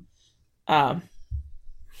them.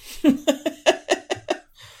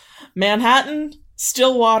 Manhattan,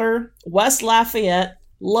 Stillwater, West Lafayette,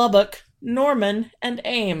 Lubbock, Norman, and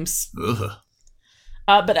Ames. Ugh.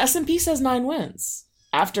 But S&P says 9 wins.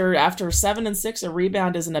 After 7-6, a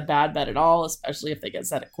rebound isn't a bad bet at all, especially if they get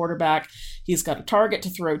set at quarterback. He's got a target to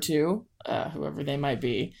throw to, whoever they might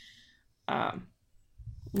be.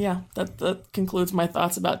 Yeah, that concludes my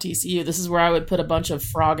thoughts about TCU. This is where I would put a bunch of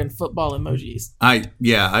frog and football emojis. I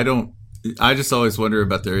just always wonder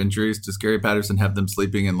about their injuries. Does Gary Patterson have them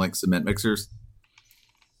sleeping in like cement mixers?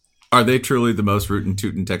 Are they truly the most rootin'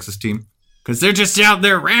 tootin' Texas team? Because they're just out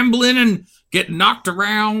there rambling and getting knocked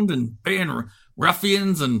around and being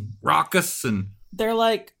ruffians and raucous, and they're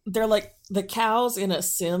like the cows in a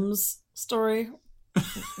Sims story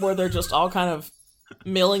where they're just all kind of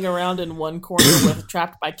milling around in one corner with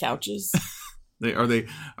trapped by couches. Are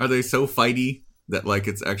they so fighty that like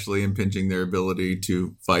it's actually impinging their ability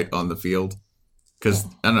to fight on the field? Because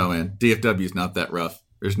I don't know, man, DFW is not that rough.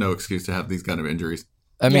 There's no excuse to have these kind of injuries.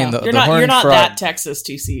 I mean, you're not that Texas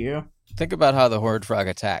TCU. Think about how the horned frog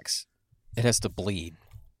attacks. It has to bleed.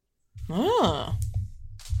 Oh.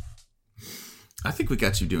 I think we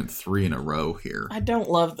got you doing 3 in a row here. I don't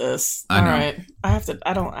love this. I know. All right.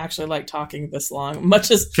 I don't actually like talking this long,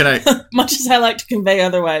 much as much as I like to convey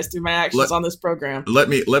otherwise through my actions on this program. Let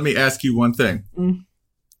me ask you one thing.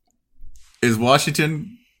 Is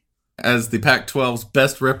Washington, as the Pac-12's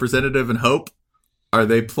best representative and hope, are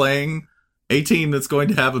they playing a team that's going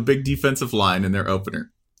to have a big defensive line in their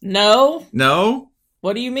opener? No.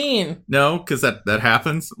 What do you mean? No, because that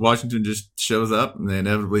happens. Washington just shows up, and they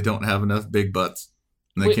inevitably don't have enough big butts.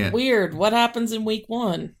 And they can't. Weird. What happens in week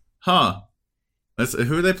 1? Huh.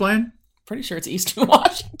 Who are they playing? Pretty sure it's Eastern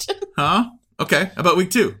Washington. Huh? Okay. How about week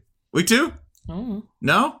 2? Week 2? Oh.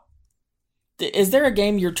 No? Is there a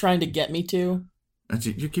game you're trying to get me to?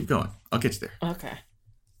 You keep going. I'll get you there. Okay.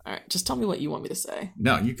 All right. Just tell me what you want me to say.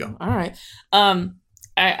 No, you go. All right.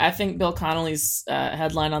 I think Bill Connolly's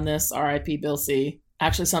headline on this, R.I.P. Bill C.,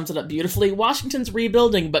 actually sums it up beautifully. Washington's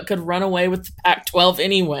rebuilding, but could run away with the Pac-12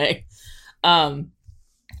 anyway.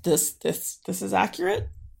 This is accurate.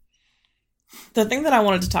 The thing that I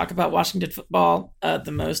wanted to talk about Washington football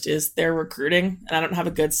the most is their recruiting, and I don't have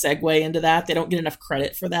a good segue into that. They don't get enough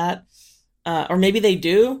credit for that, or maybe they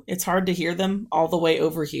do. It's hard to hear them all the way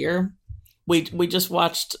over here. We just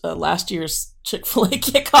watched last year's Chick-fil-A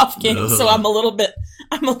kickoff game, so I'm a little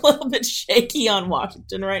bit shaky on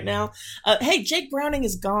Washington right now. Hey, Jake Browning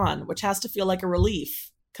is gone, which has to feel like a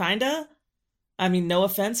relief, kinda. I mean, no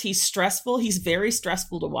offense, he's stressful. He's very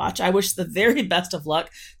stressful to watch. I wish the very best of luck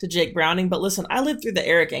to Jake Browning, but listen, I lived through the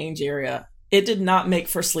Eric Ainge era. It did not make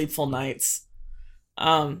for sleepful nights.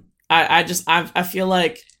 I feel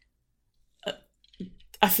like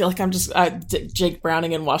Jake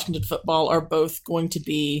Browning and Washington football are both going to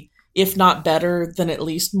be, if not better, then at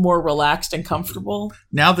least more relaxed and comfortable.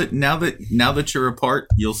 Now that you're apart,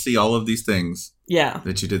 you'll see all of these things. Yeah.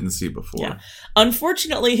 That you didn't see before. Yeah.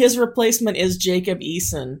 Unfortunately, his replacement is Jacob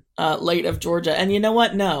Eason, late of Georgia. And you know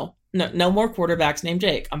what? No more quarterbacks named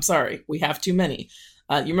Jake. I'm sorry. We have too many.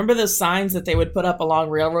 You remember those signs that they would put up along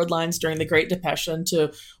railroad lines during the Great Depression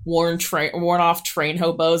to warn off train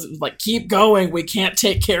hobos? It was like, keep going. We can't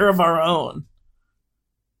take care of our own.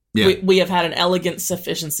 Yeah. We have had an elegant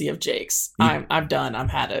sufficiency of Jakes. I'm done. I've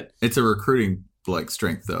had it. It's a recruiting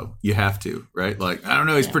strength, though. You have to, right? Like, I don't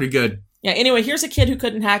know. He's pretty good. Yeah, anyway, here's a kid who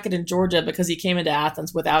couldn't hack it in Georgia because he came into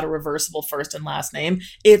Athens without a reversible first and last name.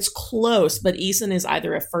 It's close, but Eason is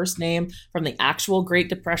either a first name from the actual Great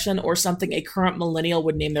Depression or something a current millennial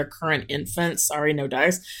would name their current infant. Sorry, no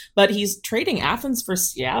dice. But he's trading Athens for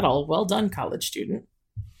Seattle. Well done, college student.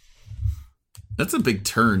 That's a big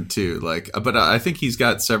turn, too. But I think he's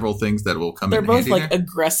got several things that will come in handy. They're both,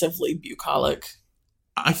 aggressively bucolic.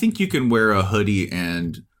 I think you can wear a hoodie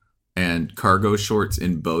and cargo shorts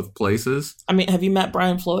in both places. I mean, have you met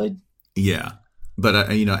Brian Floyd? Yeah. But,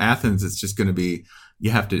 Athens, it's just going to be,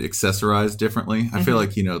 you have to accessorize differently. I feel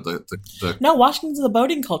like, the No, Washington's the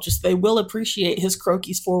boating culture, so they will appreciate his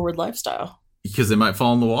croquis forward lifestyle. because they might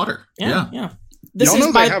fall in the water. Yeah. Y'all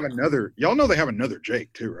know they have another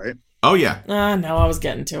Jake too, right? Oh yeah. No, I was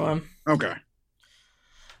getting to him. Okay.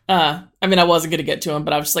 I wasn't going to get to him,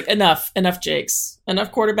 but I was just like, enough Jakes.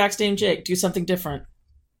 Enough quarterbacks named Jake. Do something different.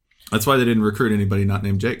 That's why they didn't recruit anybody not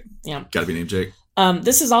named Jake. Yeah. Got to be named Jake.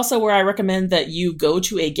 This is also where I recommend that you go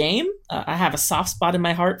to a game. I have a soft spot in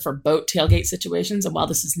my heart for boat tailgate situations, and while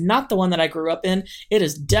this is not the one that I grew up in, it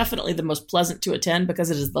is definitely the most pleasant to attend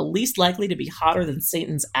because it is the least likely to be hotter than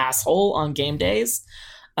Satan's asshole on game days.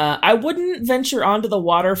 I wouldn't venture onto the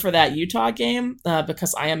water for that Utah game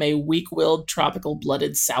because I am a weak-willed,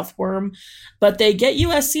 tropical-blooded southworm, but they get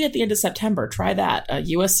USC at the end of September. Try that.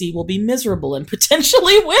 USC will be miserable and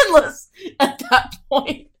potentially winless at that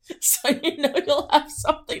point. So you'll have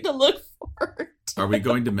something to look forward to. Are we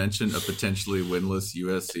going to mention a potentially winless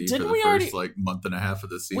USC Didn't for the we first month and a half of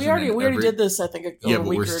the season? We already did this, I think. Yeah, but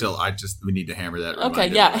we're still. We need to hammer that. Okay,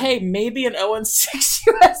 yeah. Hey, maybe an 0-6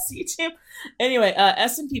 USC team. Anyway,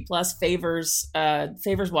 S&P Plus favors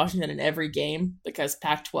Washington in every game because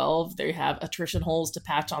Pac-12 they have attrition holes to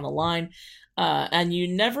patch on the line. And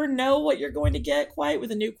you never know what you're going to get quite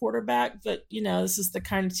with a new quarterback. But this is the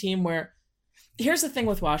kind of team where. Here's the thing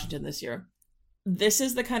with Washington this year. This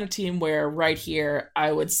is the kind of team where right here,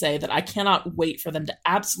 I would say that I cannot wait for them to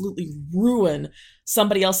absolutely ruin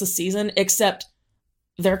somebody else's season, except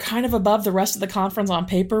they're kind of above the rest of the conference on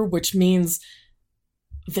paper, which means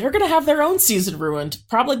they're going to have their own season ruined,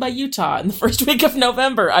 probably by Utah in the first week of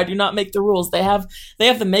November. I do not make the rules. They have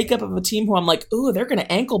the makeup of a team who I'm like, ooh, they're going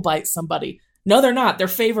to ankle bite somebody. No, they're not. They're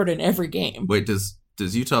favored in every game. Wait, does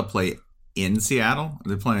Utah play in Seattle?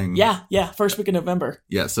 They're playing. Yeah, first week of November.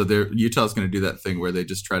 Yeah, so Utah's going to do that thing where they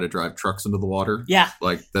just try to drive trucks into the water. Yeah,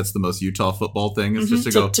 like that's the most Utah football thing. It's just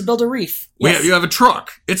to build a reef. Yes. You have a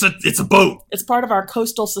truck. It's a boat. It's part of our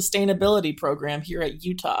coastal sustainability program here at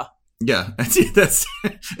Utah. Yeah,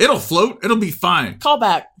 it'll float. It'll be fine. Call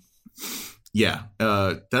back. Yeah,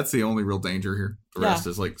 that's the only real danger here. The rest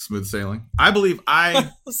is like smooth sailing. I believe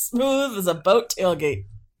smooth as a boat tailgate.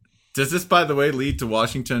 Does this, by the way, lead to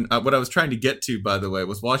Washington? What I was trying to get to, by the way,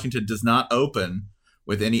 was Washington does not open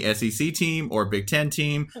with any SEC team or Big Ten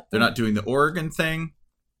team. They're not doing the Oregon thing,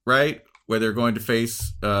 right? Where they're going to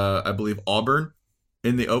face, I believe, Auburn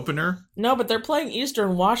in the opener. No, but they're playing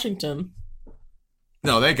Eastern Washington.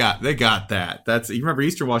 No, they got that. You remember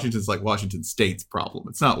Eastern Washington's like Washington State's problem.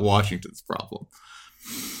 It's not Washington's problem.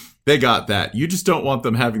 They got that. You just don't want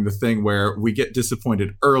them having the thing where we get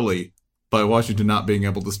disappointed early by Washington not being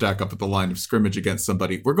able to stack up at the line of scrimmage against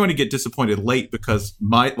somebody. We're going to get disappointed late because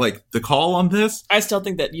the call on this. I still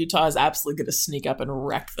think that Utah is absolutely going to sneak up and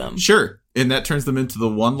wreck them. Sure. And that turns them into the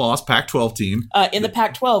one-loss Pac-12 team. In the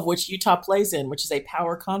Pac-12, which Utah plays in, which is a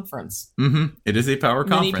power conference. Mm-hmm. It is a power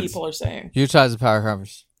conference. Many people are saying. Utah's a power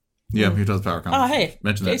conference. Yeah, Utah's a power conference. Oh, hey.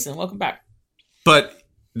 Mention Jason, welcome back. But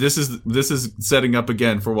this is setting up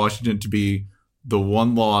again for Washington to be the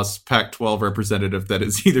one-loss Pac-12 representative that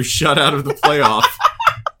is either shut out of the playoff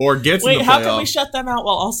or gets in the playoff. Wait, how can we shut them out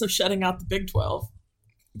while also shutting out the Big 12?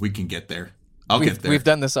 We can get there. I'll get there. We've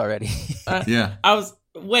done this already. Yeah.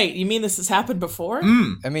 Wait, you mean this has happened before?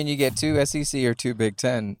 I mean, you get 2 SEC or 2 Big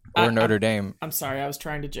Ten or Notre Dame. I'm sorry, I was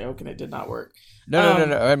trying to joke and it did not work. No.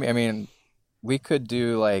 I mean, we could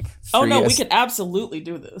do like 3 we could absolutely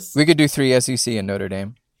do this. We could do 3 SEC and Notre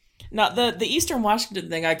Dame. Now, the Eastern Washington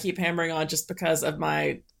thing I keep hammering on just because of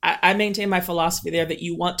I maintain my philosophy there that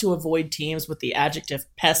you want to avoid teams with the adjective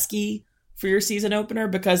pesky for your season opener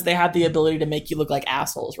because they have the ability to make you look like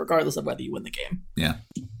assholes regardless of whether you win the game. Yeah.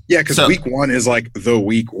 Yeah, because week 1 is like the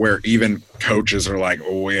week where even coaches are like,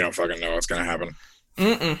 oh, we don't fucking know what's going to happen.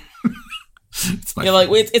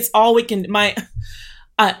 It's all we can. My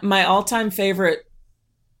all-time favorite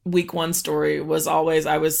week 1 story was always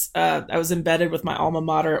I was embedded with my alma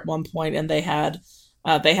mater at one point, and they had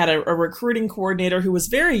a recruiting coordinator who was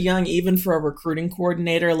very young even for a recruiting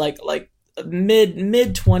coordinator, like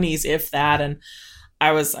mid 20s if that. And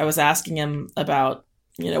I was asking him about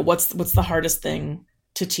what's the hardest thing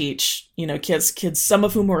to teach kids, some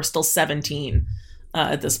of whom are still 17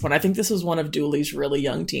 at this point. I think this was one of Dooley's really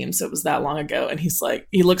young teams. So it was that long ago, and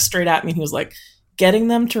he looked straight at me and he was like, getting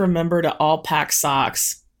them to remember to all pack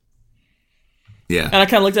socks. Yeah. And I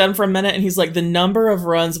kind of looked at him for a minute, and he's like, the number of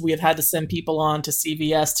runs we have had to send people on to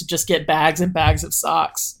CVS to just get bags and bags of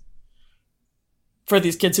socks for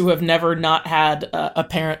these kids who have never not had a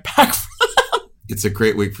parent pack for them. It's a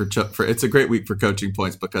great week for coaching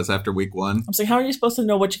points because after week 1, I'm saying, how are you supposed to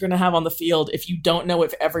know what you're going to have on the field if you don't know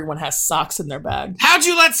if everyone has socks in their bag? How'd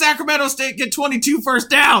you let Sacramento State get 22 first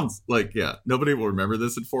downs? Like, yeah, nobody will remember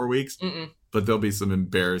this in 4 weeks. But there'll be some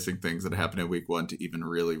embarrassing things that happen in week 1 to even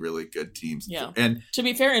really, really good teams. Yeah. And to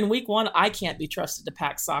be fair, in week 1, I can't be trusted to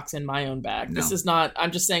pack socks in my own bag. No. This is not.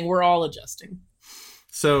 I'm just saying we're all adjusting.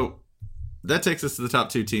 So that takes us to the top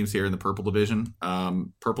 2 teams here in the Purple Division.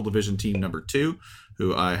 Purple Division team number 2,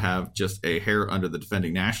 who I have just a hair under the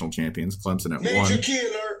defending national champions, Clemson at 1. Major key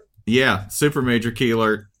alert. Yeah, super major key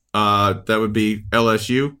alert. That would be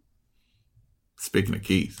LSU. Speaking of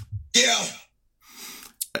keys. Yeah.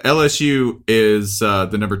 LSU is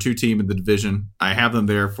the number 2 team in the division. I have them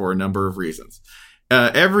there for a number of reasons.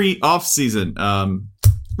 Every offseason,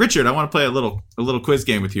 Richard, I want to play a little quiz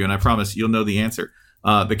game with you, and I promise you'll know the answer.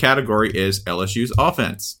 The category is LSU's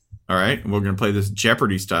offense. All right. And we're going to play this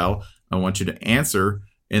Jeopardy style. I want you to answer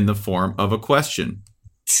in the form of a question.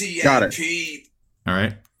 Got it. All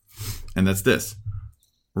right. And that's this.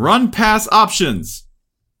 Run pass options.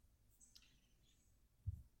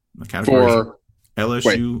 The category For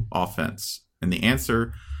LSU offense. And the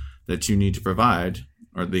answer that you need to provide,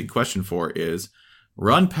 or the question for, is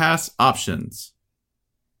run pass options.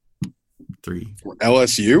 3. For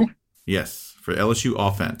LSU? Yes. For LSU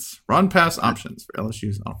offense. Run pass options for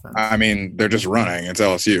LSU's offense. I mean, they're just running. It's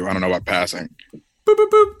LSU. I don't know about passing. Boop,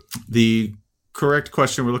 boop, boop. The correct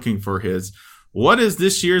question we're looking for is, what is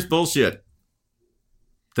this year's bullshit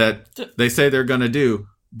that they say they're going to do,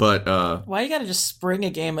 but... Why you got to just spring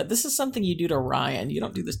a game? This is something you do to Ryan. You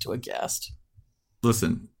don't do this to a guest.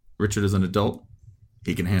 Listen, Richard is an adult.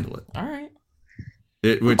 He can handle it. All right.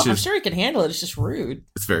 I'm sure he can handle it. It's just rude.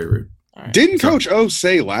 It's very rude. Right. Didn't Coach O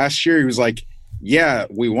say last year, he was like, yeah,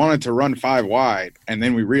 we wanted to run 5 wide, and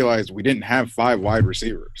then we realized we didn't have 5 wide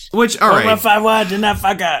receivers. Which, all right. Run 5 wide, didn't have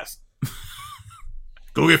 5 guys.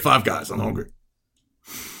 Go get 5 guys. I'm hungry.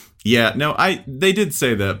 Yeah, no, they did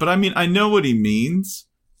say that, but I mean, I know what he means.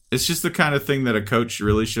 It's just the kind of thing that a coach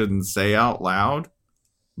really shouldn't say out loud,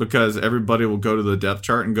 because everybody will go to the depth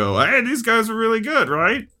chart and go, hey, these guys are really good,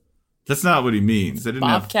 right? That's not what he means. They didn't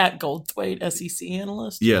Bobcat Goldthwait, SEC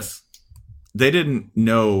analyst. Yes. They didn't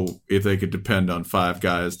know if they could depend on 5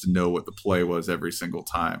 guys to know what the play was every single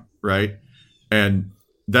time, right? And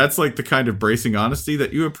that's like the kind of bracing honesty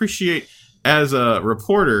that you appreciate as a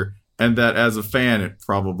reporter, and that as a fan, it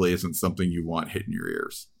probably isn't something you want hitting your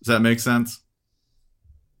ears. Does that make sense?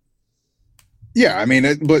 Yeah, I mean,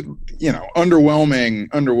 but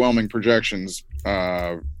underwhelming projections,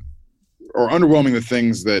 or underwhelming the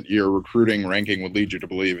things that your recruiting ranking would lead you to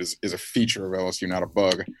believe is a feature of LSU, not a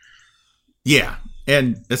bug. Yeah,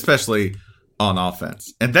 and especially on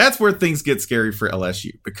offense. And that's where things get scary for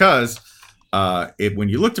LSU, because when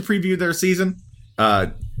you look to preview their season,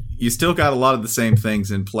 you still got a lot of the same things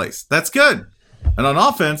in place. That's good. And on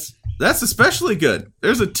offense, that's especially good.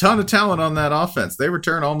 There's a ton of talent on that offense. They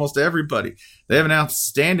return almost everybody. They have an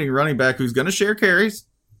outstanding running back who's going to share carries,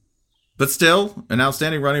 but still an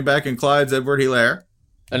outstanding running back in Clyde's Edward-Helaire.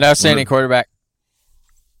 An outstanding quarterback.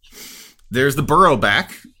 There's the Burrow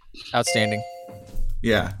back. Outstanding.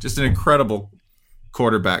 Yeah, just an incredible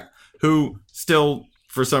quarterback who still,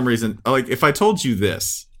 for some reason, like if I told you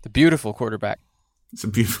this. The beautiful quarterback. It's a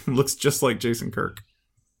beautiful, looks just like Jason Kirk.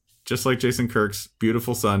 Just like Jason Kirk's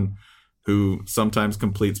beautiful son, who sometimes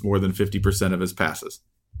completes more than 50% of his passes.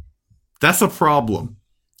 That's a problem.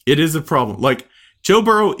 It is a problem. Like, Joe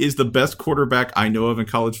Burrow is the best quarterback I know of in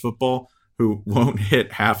college football who won't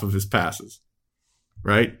hit half of his passes.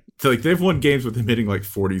 Right? So, like, they've won games with him hitting like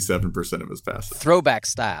 47% of his passes. Throwback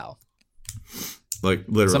style. Like,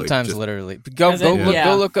 literally. Sometimes literally. Go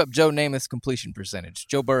look up Joe Namath's completion percentage.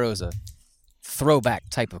 Joe Burrow is a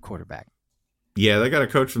throwback type of quarterback. Yeah, they got a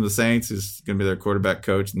coach from the Saints who's going to be their quarterback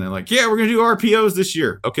coach, and they're like, yeah, we're going to do RPOs this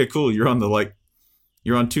year. Okay, cool. You're on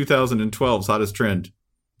 2012's hottest trend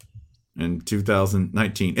in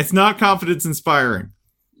 2019. It's not confidence inspiring.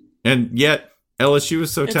 And yet LSU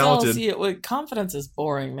is so talented. LSU, confidence is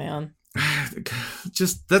boring, man.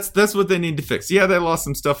 Just that's what they need to fix. Yeah, they lost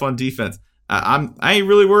some stuff on defense. I ain't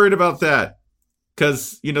really worried about that,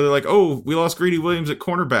 because they're like, oh, we lost Greedy Williams at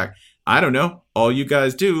cornerback. I don't know. All you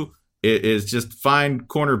guys do is just find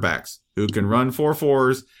cornerbacks who can run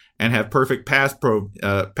 4.4s and have perfect pass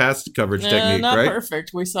coverage technique, not right? Perfect.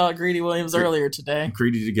 We saw Greedy Williams earlier today.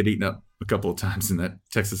 Greedy to get eaten up a couple of times in that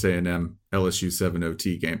Texas A&M LSU 7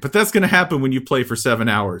 OT game. But that's going to happen when you play for 7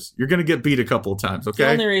 hours. You're going to get beat a couple of times, okay?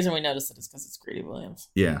 The only reason we noticed it is because it's Greedy Williams.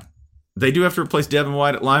 Yeah. They do have to replace Devin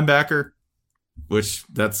White at linebacker. which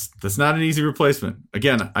that's not an easy replacement.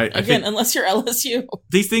 Again, I think unless you're LSU.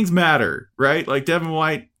 These things matter, right? Like Devin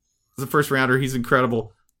White is a first rounder. He's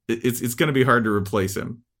incredible. It's going to be hard to replace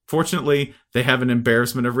him. Fortunately, they have an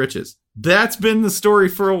embarrassment of riches. That's been the story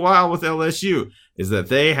for a while with LSU, is that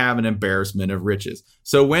they have an embarrassment of riches.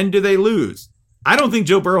 So when do they lose? I don't think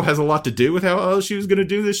Joe Burrow has a lot to do with how LSU is going to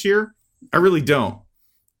do this year. I really don't.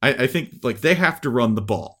 I think like they have to run the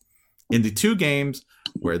ball. In the 2 games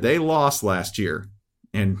where they lost last year,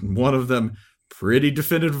 and one of them pretty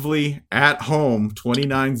definitively at home,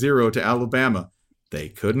 29-0 to Alabama, they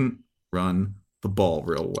couldn't run the ball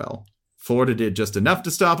real well. Florida did just enough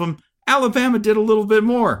to stop them. Alabama did a little bit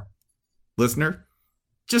more. Listener,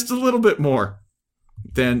 just a little bit more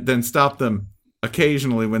than stop them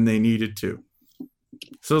occasionally when they needed to.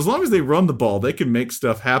 So as long as they run the ball, they can make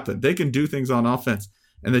stuff happen. They can do things on offense,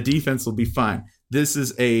 and the defense will be fine. This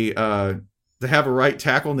is they have a right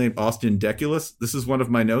tackle named Austin Deculus. This is one of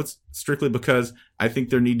my notes, strictly because I think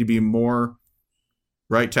there need to be more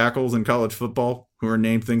right tackles in college football who are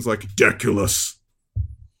named things like Deculus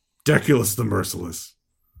the Merciless.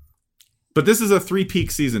 But this is a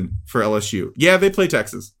 3-peak season for LSU. Yeah, they play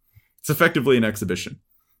Texas. It's effectively an exhibition.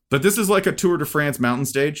 But this is like a Tour de France mountain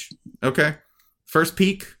stage, okay? First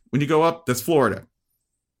peak, when you go up, that's Florida.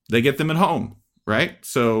 They get them at home, right?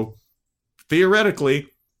 So theoretically,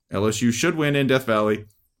 LSU should win in Death Valley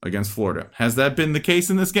against Florida. Has that been the case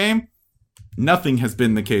in this game? Nothing has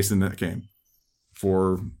been the case in that game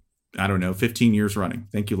for, 15 years running.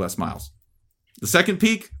 Thank you, Les Miles. The second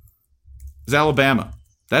peak is Alabama.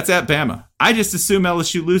 That's at Bama. I just assume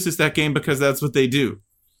LSU loses that game because that's what they do.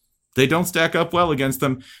 They don't stack up well against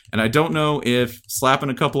them, and I don't know if slapping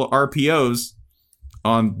a couple of RPOs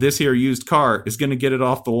on this here used car is going to get it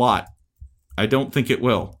off the lot. I don't think it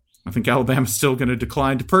will. I think Alabama's still going to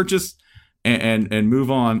decline to purchase and move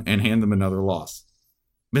on and hand them another loss.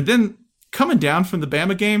 But then coming down from the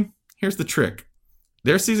Bama game, here's the trick.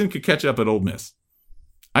 Their season could catch up at Ole Miss.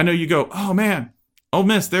 I know you go, oh man, Ole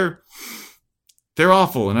Miss, they're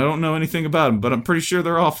awful, and I don't know anything about them, but I'm pretty sure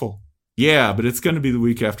they're awful. Yeah, but it's going to be the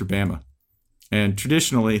week after Bama. And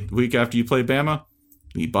traditionally, the week after you play Bama,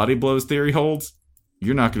 the body blows theory holds,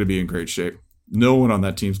 you're not going to be in great shape. No one on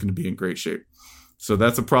that team is going to be in great shape. So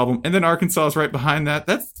that's a problem. And then Arkansas is right behind that.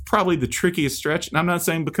 That's probably the trickiest stretch. And I'm not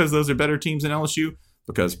saying because those are better teams than LSU,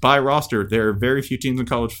 because by roster, there are very few teams in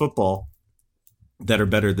college football that are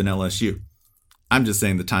better than LSU. I'm just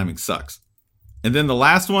saying the timing sucks. And then the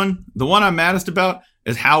last one, the one I'm maddest about,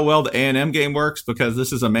 is how well the A&M game works, because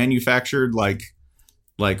this is a manufactured like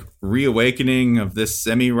reawakening of this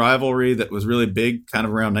semi-rivalry that was really big kind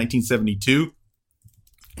of around 1972.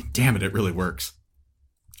 Damn it, it really works.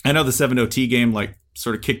 I know the 7-0 game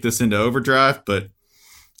sort of kicked this into overdrive, but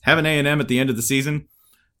having A&M at the end of the season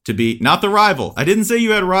to be not the rival. I didn't say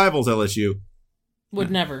you had rivals, LSU. Would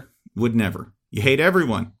never. You hate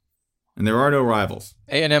everyone, and there are no rivals.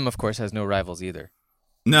 A&M, of course, has no rivals either.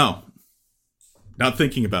 No. Not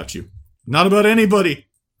thinking about you. Not about anybody.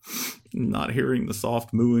 Not hearing the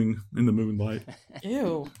soft mooing in the moonlight.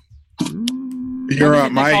 Ew. You're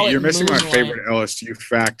missing my favorite LSU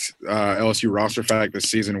fact, LSU roster fact this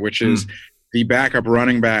season, which is the backup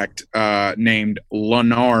running back named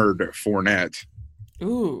Leonard Fournette.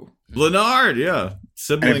 Ooh. Leonard, yeah.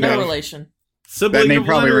 Sibling. No relation. That name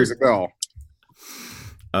probably rings a bell.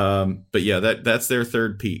 But yeah, that's their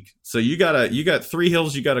third peak. So you got 3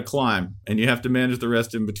 hills you gotta climb, and you have to manage the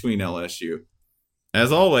rest in between. LSU.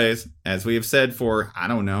 As always, as we have said for, I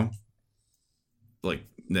don't know,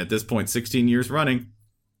 at this point, 16 years running,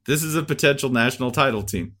 this is a potential national title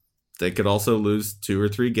team. They could also lose 2 or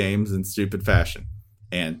 3 games in stupid fashion.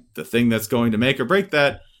 And the thing that's going to make or break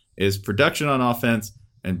that is production on offense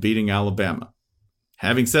and beating Alabama.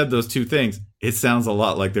 Having said those 2 things, it sounds a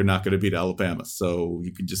lot like they're not going to beat Alabama. So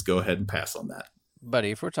you can just go ahead and pass on that.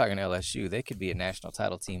 Buddy, if we're talking LSU, they could be a national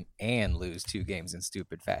title team and lose 2 games in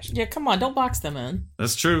stupid fashion. Yeah, come on, don't box them in.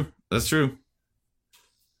 That's true.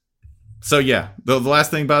 So yeah, the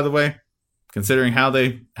last thing, by the way, considering how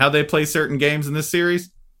they play certain games in this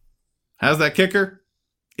series, how's that kicker?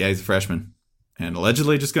 Yeah, he's a freshman, and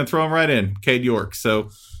allegedly just going to throw him right in, Cade York.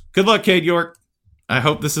 So good luck, Cade York. I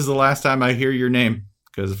hope this is the last time I hear your name,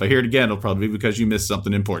 because if I hear it again, it'll probably be because you missed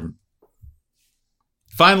something important.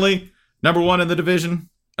 Finally, number 1 in the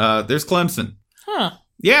division, there's Clemson. Huh.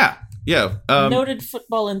 Yeah. Noted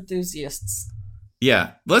football enthusiasts.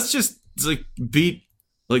 Yeah, let's just beat.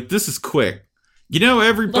 This is quick.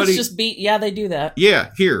 Everybody. Let's just beat. Yeah, they do that.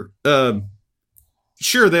 Yeah, here.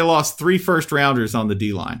 Sure, they lost 3 first-rounders on the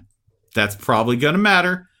D-line. That's probably going to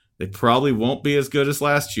matter. They probably won't be as good as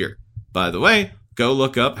last year. By the way, go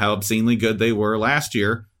look up how obscenely good they were last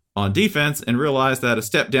year on defense and realize that a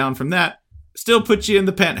step down from that still puts you in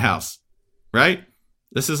the penthouse, right?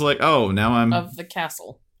 This is like, oh, now I'm of the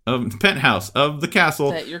castle. Of the penthouse of the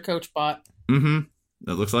castle That your coach bought. Mm-hmm.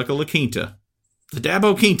 That looks like a La Quinta. The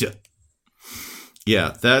Dabo Quinta.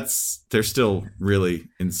 Yeah, they're still really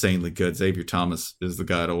insanely good. Xavier Thomas is the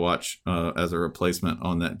guy to watch as a replacement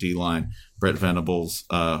on that D-line. Brett Venables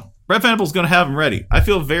going to have him ready. I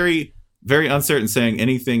feel very, very uncertain saying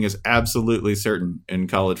anything is absolutely certain in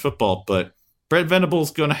college football, but Brett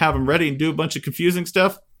Venables going to have him ready and do a bunch of confusing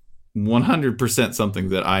stuff. 100% something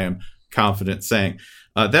that I am confident saying.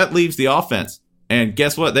 That leaves the offense. And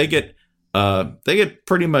guess what? They get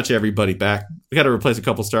pretty much everybody back. They got to replace a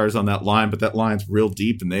couple starters on that line, but that line's real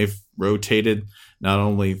deep, and they've rotated not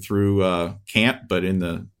only through camp, but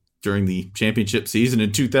during the championship season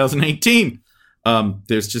in 2018.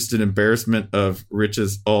 There's just an embarrassment of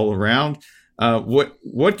riches all around.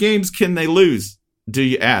 What games can they lose, do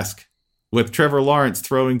you ask? With Trevor Lawrence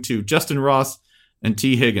throwing to Justin Ross and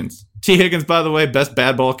T. Higgins. T. Higgins, by the way, best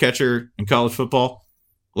bad ball catcher in college football.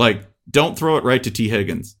 Like, don't throw it right to T.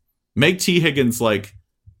 Higgins. Make T. Higgins, like,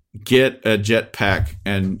 get a jetpack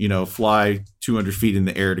and, fly 200 feet in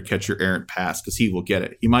the air to catch your errant pass, because he will get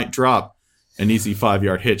it. He might drop an easy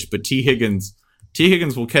 5-yard hitch, but T. Higgins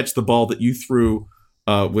will catch the ball that you threw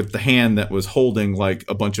with the hand that was holding, like,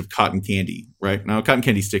 a bunch of cotton candy, right? Now, cotton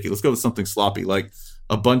candy's sticky. Let's go with something sloppy, like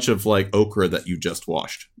a bunch of, like, okra that you just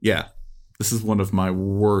washed. Yeah. This is one of my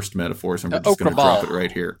worst metaphors, and we're just going to drop it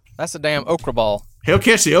right here. That's a damn okra ball. He'll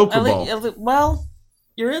catch the okra ball. Well,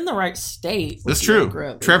 you're in the right state. That's true.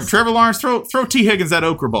 Trevor Lawrence, throw T. Higgins that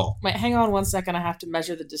okra ball. Wait, hang on 1 second. I have to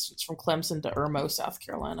measure the distance from Clemson to Irmo, South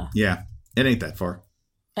Carolina. Yeah, it ain't that far.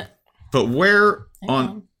 But where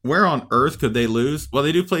on earth could they lose? Well,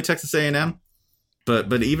 they do play Texas A&M,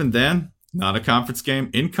 but even then, not a conference game.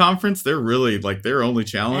 In conference, they're really like their only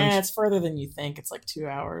challenge. It's further than you think. It's like 2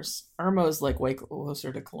 hours. Irmo's like way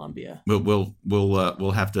closer to Columbia. But we'll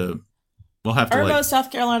have to. Irmo,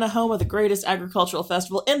 South Carolina, home of the greatest agricultural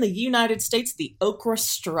festival in the United States, the Okra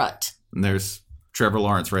Strut. And there's Trevor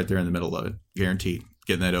Lawrence right there in the middle of it, guaranteed,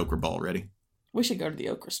 getting that okra ball ready. We should go to the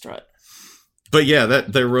Okra Strut. But yeah,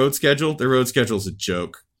 their road schedule is a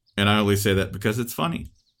joke, and I only say that because it's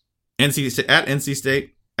funny. NC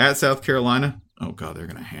State. At South Carolina, oh God, they're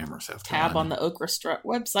going to hammer South Carolina. Tab on the Okra Strut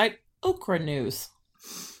website, Okra News.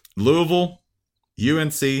 Louisville,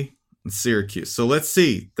 UNC, and Syracuse. So let's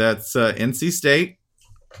see. That's NC State,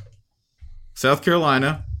 South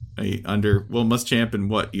Carolina, under Will Muschamp in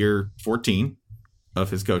year 14 of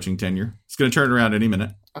his coaching tenure. It's going to turn around any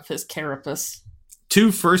minute. Of his carapace.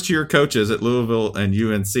 2 first-year coaches at Louisville and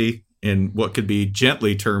UNC in what could be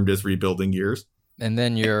gently termed as rebuilding years. And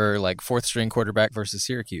then you're like 4th string quarterback versus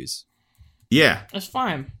Syracuse. Yeah. That's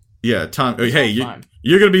fine. Yeah,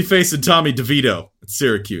 you're going to be facing Tommy DeVito at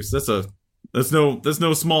Syracuse. That's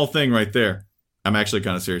no small thing right there. I'm actually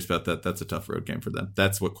kind of serious about that. That's a tough road game for them.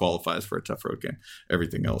 That's what qualifies for a tough road game.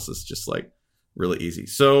 Everything else is just like really easy.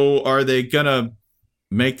 So are they going to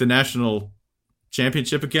make the national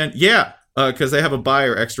championship again? Yeah, because they have a bye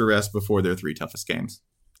or extra rest before their 3 toughest games.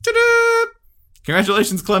 Ta-da!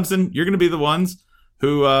 Congratulations, Clemson. You're going to be the ones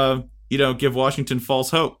who, give Washington false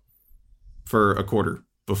hope for a quarter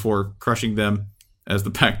before crushing them as the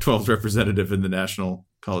Pac-12's representative in the National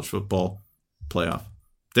College Football Playoff.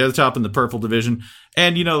 They're the top in the purple division,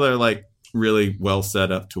 and, they're, like, really well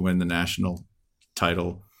set up to win the national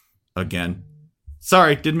title again.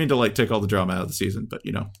 Sorry, didn't mean to, like, take all the drama out of the season, but,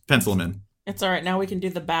 pencil them in. It's all right. Now we can do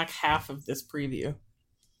the back half of this preview.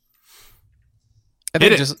 I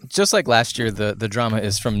think just like last year, the drama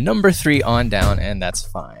is from number 3 on down, and that's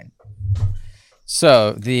fine.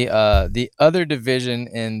 So the other division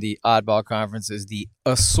in the Oddball Conference is the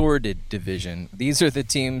Assorted Division. These are the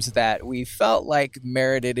teams that we felt like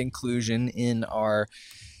merited inclusion in our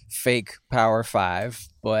fake Power 5,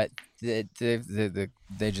 but they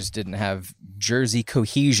just didn't have jersey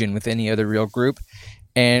cohesion with any other real group.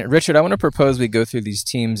 And Richard, I want to propose we go through these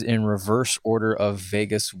teams in reverse order of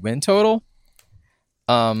Vegas win total.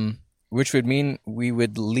 Which would mean we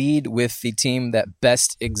would lead with the team that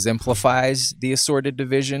best exemplifies the Assorted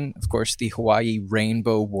Division. Of course, the Hawaii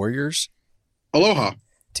Rainbow Warriors. Aloha.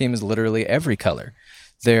 Team is literally every color.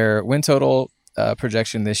 Their win total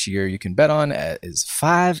projection this year you can bet on is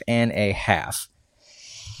 5.5.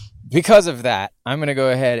 Because of that, I'm going to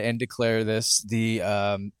go ahead and declare this the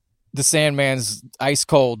Sandman's ice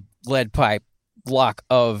cold lead pipe lock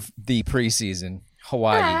of the preseason.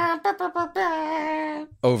 Hawaii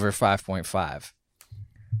over 5.5.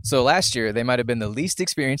 So last year they might have been the least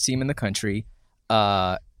experienced team in the country.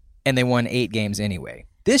 and they won 8 games anyway.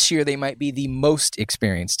 This year, they might be the most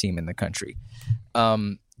experienced team in the country.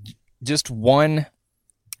 Just one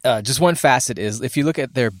facet is, if you look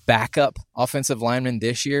at their backup offensive linemen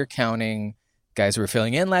this year, counting guys who were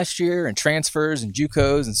filling in last year and transfers and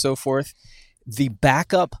JUCOs and so forth, the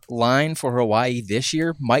backup line for Hawaii this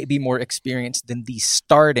year might be more experienced than the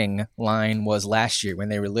starting line was last year when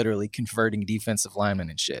they were literally converting defensive linemen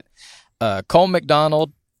and shit. Cole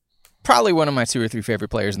McDonald, probably one of my 2 or 3 favorite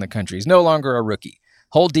players in the country. He's no longer a rookie.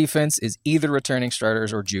 Whole defense is either returning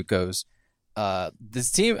starters or JUCOs.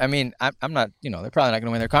 This team, I mean, I'm not, they're probably not going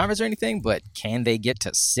to win their conference or anything, but can they get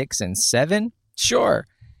to 6-7? Sure.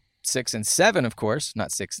 6-7, of course, not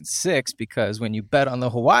 6-6, because when you bet on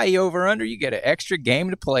the Hawaii over-under, you get an extra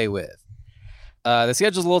game to play with. The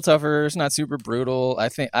schedule's a little tougher. It's not super brutal. I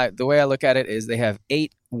think the way I look at it is they have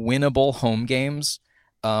 8 winnable home games.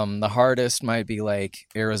 The hardest might be like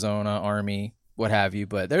Arizona, Army, what have you,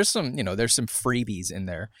 but there's some freebies in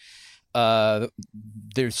there.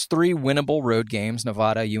 There's 3 winnable road games: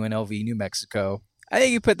 Nevada, UNLV, New Mexico. I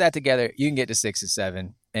think you put that together, you can get to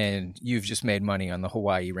 6-7, and you've just made money on the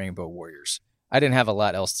Hawaii Rainbow Warriors. I didn't have a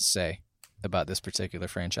lot else to say about this particular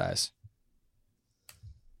franchise.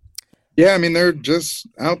 Yeah, I mean, they're just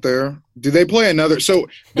out there. Do they play another? So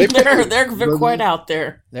they're quite out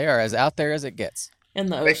there. They are as out there as it gets. In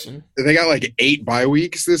the ocean. They got like 8 bye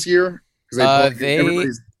weeks this year?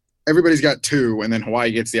 Everybody's got 2, and then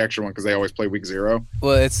Hawaii gets the extra one because they always play week 0.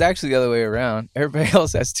 Well, it's actually the other way around. Everybody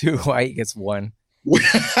else has 2. Hawaii gets 1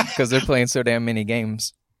 because they're playing so damn many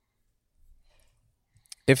games.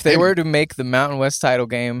 If they were to make the Mountain West title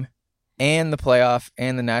game and the playoff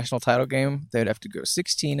and the national title game, they'd have to go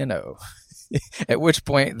 16-0. At which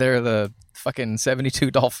point, they're the fucking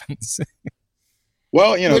 72 Dolphins.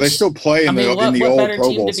 Well, they still play in the old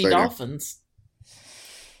Pro Bowl stadium. Dolphins?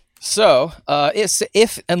 So,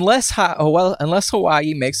 unless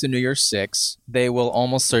Hawaii makes the New Year's 6, they will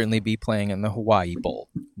almost certainly be playing in the Hawaii Bowl,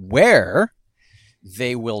 where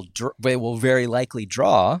they will very likely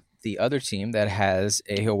draw the other team that has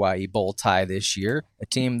a Hawaii Bowl tie this year, a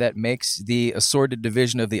team that makes the assorted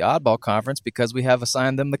division of the Oddball Conference because we have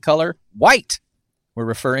assigned them the color white. We're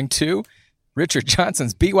referring to Richard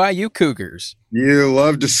Johnson's BYU Cougars. You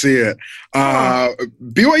love to see it.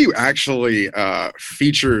 BYU actually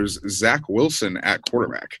features Zach Wilson at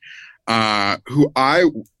quarterback, who I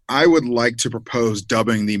would like to propose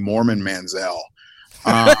dubbing the Mormon Manziel.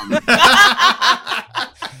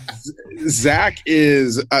 Zach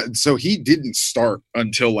is so he didn't start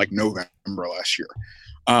until like November last year.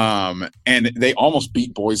 And they almost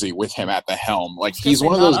beat Boise with him at the helm. Like, he's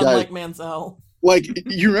one of those guys. Like Manziel. Like,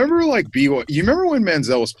 you remember you remember when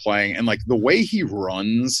Manziel was playing, and like the way he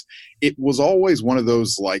runs, it was always one of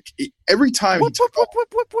those, like, every time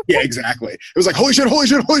yeah, exactly. It was like, holy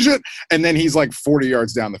shit. And then he's like 40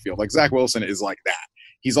 yards down the field. Like, Zach Wilson is like that.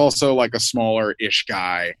 He's also like a smaller-ish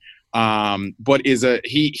guy. But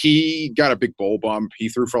he got a big bowl bump. He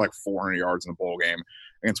threw for like 400 yards in the bowl game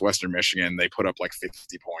against Western Michigan. They put up like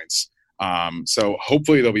 50 points. So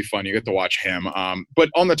hopefully they'll be fun. You get to watch him. But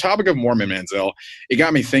on the topic of Mormon Manziel, it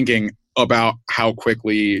got me thinking about how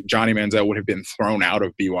quickly Johnny Manziel would have been thrown out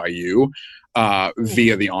of BYU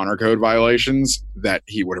via the honor code violations that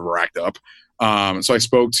he would have racked up. So I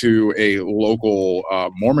spoke to a local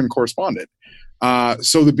Mormon correspondent.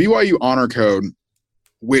 So the BYU honor code,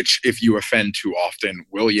 which if you offend too often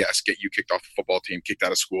will, yes, get you kicked off the football team, kicked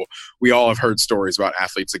out of school. We all have heard stories about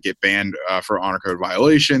athletes that get banned for honor code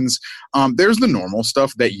violations. There's the normal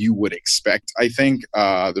stuff that you would expect, I think.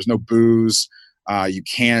 There's no booze. You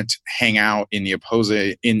can't hang out in the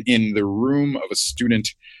in the room of a student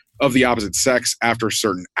of the opposite sex after a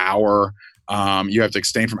certain hour. You have to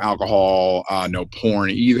abstain from alcohol, no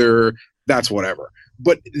porn either. That's whatever.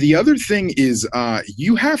 But the other thing is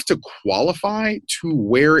you have to qualify to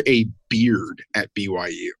wear a beard at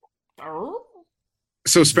BYU. Oh.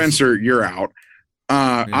 So, Spencer, you're out.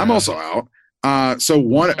 I'm also out. So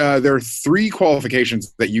there are 3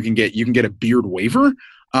 qualifications that you can get. You can get a beard waiver.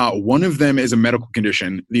 One of them is a medical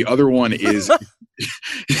condition. The other one is the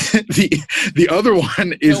other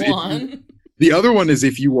one is the other one is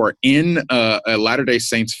if you are in a Latter-day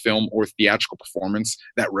Saints film or theatrical performance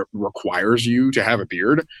that requires you to have a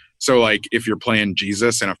beard. So, like, if you're playing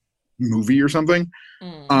Jesus in a movie or something,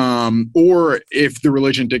 or if the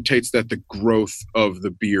religion dictates that the growth of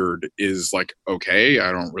the beard is, like, okay.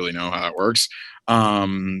 I don't really know how that works.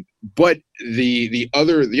 But the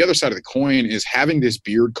other side of the coin is, having this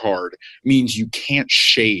beard card means you can't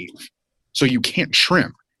shave, so you can't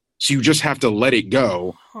trim. So you just have to let it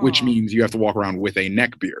go, which means you have to walk around with a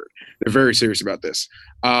neck beard. They're very serious about this.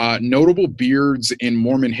 Notable beards in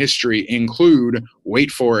Mormon history include,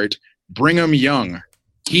 wait for it, Brigham Young.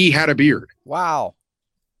 He had a beard. Wow.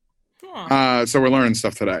 So we're learning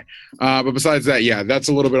stuff today. But besides that, yeah, that's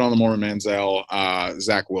a little bit on the Mormon Manziel.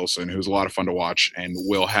 Zach Wilson, who's a lot of fun to watch and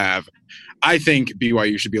will have, I think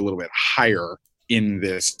BYU should be a little bit higher in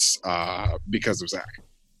this because of Zach.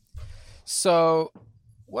 So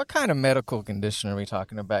what kind of medical condition are we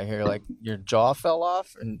talking about here? Like your jaw fell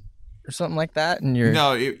off or something like that? And you're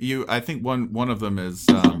I think one of them is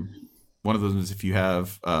if you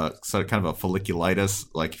have sort of kind of a folliculitis,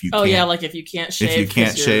 like if you like if you can't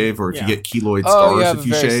shave, or if you get keloid scars, you have if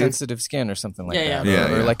you very shave, sensitive skin or something like that, yeah.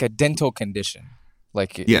 Or like a dental condition,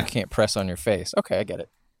 like you can't press on your face. Okay, I get it.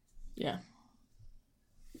 Yeah.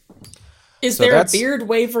 Is there a beard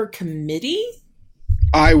waiver committee?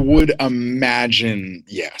 I would imagine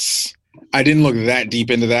yes. I didn't look that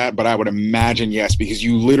deep into that, but I would imagine yes, because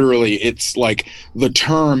you literally, it's like the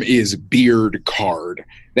term is beard card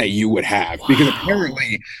that you would have. Because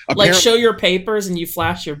apparently like show your papers and you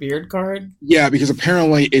flash your beard card? Yeah, because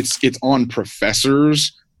apparently it's on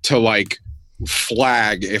professors to like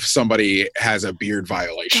flag if somebody has a beard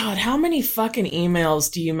violation. God, how many fucking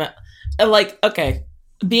emails do you like? Okay,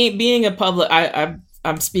 being a public,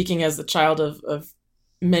 I'm speaking as the child of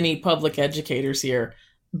many public educators here,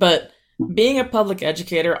 but being a public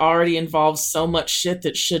educator already involves so much shit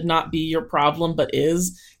that should not be your problem but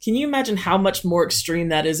is. Can you imagine how much more extreme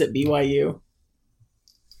that is at BYU?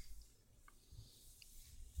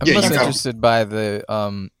 I'm most interested by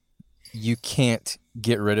the you can't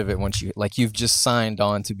get rid of it once you've just signed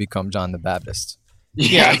on to become John the Baptist.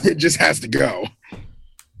 Yeah, it just has to go.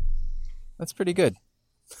 That's pretty good.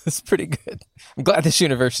 That's pretty good. I'm glad this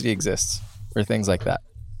university exists for things like that.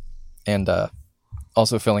 And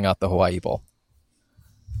also filling out the Hawaii Bowl.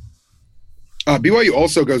 BYU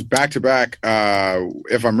also goes back-to-back.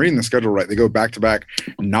 If I'm reading the schedule right, they go back-to-back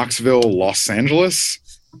Knoxville, Los Angeles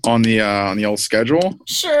on the old schedule.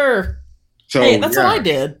 Sure. So hey, that's what I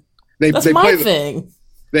did. That's my thing.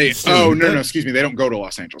 No, excuse me. They don't go to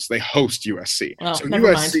Los Angeles. They host USC. Oh, so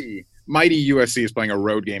never USC, mighty USC, is playing a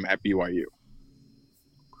road game at BYU.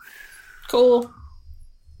 Cool.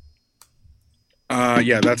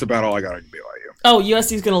 Yeah, that's about all I got on BYU. Oh,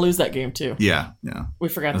 USC's going to lose that game too. Yeah. We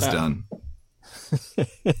forgot that's that. Done.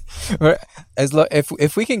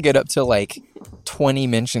 If we can get up to like 20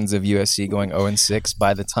 mentions of USC going 0-6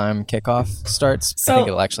 by the time kickoff starts, I think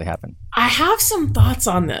it'll actually happen. I have some thoughts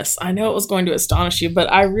on this. I know it was going to astonish you,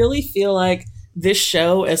 but I really feel like this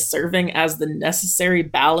show is serving as the necessary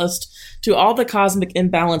ballast to all the cosmic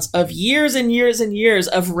imbalance of years and years and years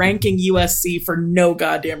of ranking USC for no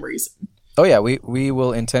goddamn reason. Oh yeah, we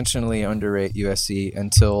will intentionally underrate USC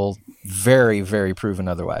until very, very proven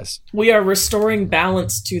otherwise. We are restoring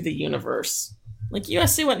balance to the universe. Like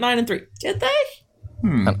USC went 9-3. Did they?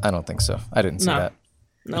 I don't think so. I didn't see that.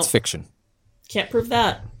 Nope. It's fiction. Can't prove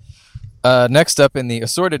that. Next up in the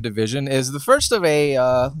assorted division is the first of a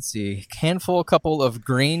couple of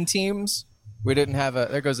green teams. We didn't have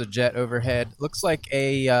there goes a jet overhead. Looks like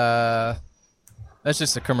that's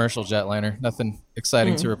just a commercial jetliner. Nothing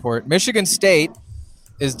exciting to report. Michigan State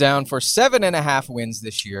is down for 7.5 wins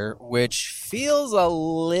this year, which feels a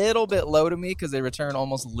little bit low to me because they return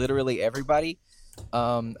almost literally everybody.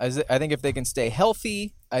 I think if they can stay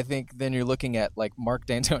healthy, I think then you're looking at like Mark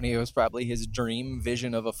D'Antonio's probably his dream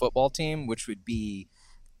vision of a football team, which would be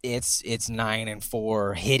it's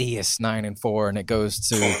 9-4, hideous 9-4, and it goes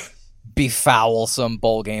to befoul some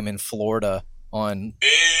bowl game in Florida on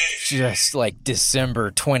just like December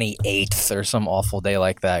 28th or some awful day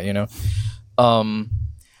like that, you know?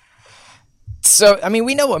 So, I mean,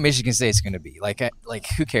 we know what Michigan State's going to be. Like,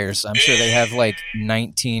 who cares? I'm sure they have like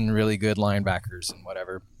 19 really good linebackers and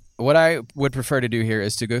whatever. What I would prefer to do here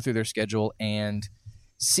is to go through their schedule and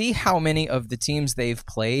see how many of the teams they've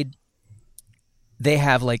played they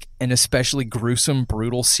have like an especially gruesome,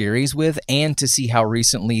 brutal series with, and to see how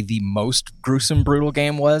recently the most gruesome, brutal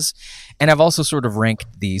game was. And I've also sort of ranked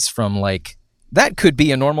these from like, that could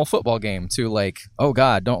be a normal football game to like, oh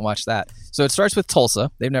God, don't watch that. So it starts with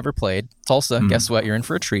Tulsa. They've never played. Tulsa, guess what? You're in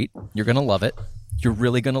for a treat. You're going to love it. You're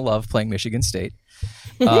really going to love playing Michigan State.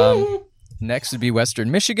 Next would be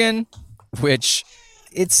Western Michigan, which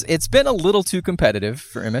it's been a little too competitive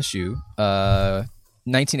for MSU.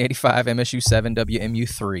 1985 MSU 7, WMU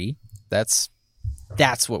 3. That's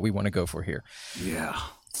what we want to go for here. Yeah.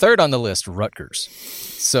 Third on the list, Rutgers.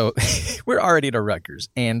 So we're already to Rutgers,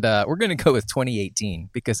 and we're going to go with 2018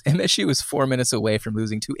 because MSU is 4 minutes away from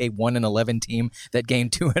losing to a 1-11 team that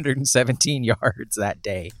gained 217 yards that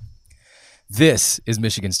day. This is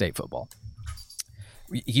Michigan State football.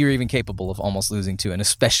 You're even capable of almost losing to an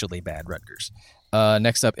especially bad Rutgers.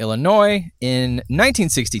 Next up, Illinois. In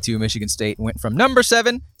 1962, Michigan State went from number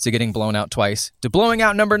 7 to getting blown out twice, to blowing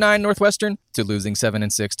out number 9 Northwestern, to losing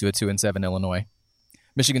 7-6 to a 2-7 Illinois.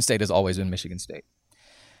 Michigan State has always been Michigan State.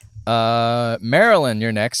 Maryland,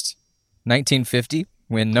 you're next. 1950,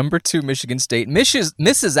 when number 2 Michigan State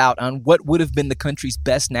misses out on what would have been the country's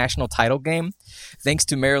best national title game, thanks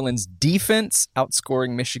to Maryland's defense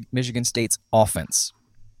outscoring Michigan State's offense.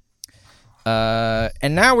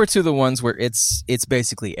 And now we're to the ones where it's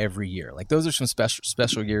basically every year. Like, those are some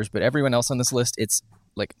special years, but everyone else on this list, it's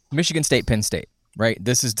like Michigan State, Penn State, right?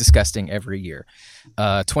 This is disgusting every year.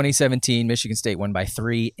 2017, Michigan State won by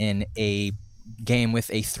 3 in a game with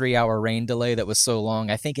a 3-hour rain delay that was so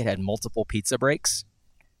long, I think it had multiple pizza breaks.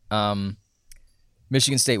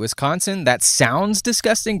 Michigan State, Wisconsin, that sounds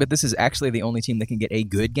disgusting, but this is actually the only team that can get a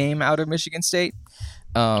good game out of Michigan State.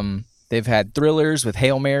 They've had thrillers with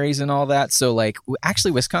Hail Marys and all that. So, like,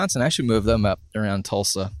 actually, Wisconsin, I should move them up around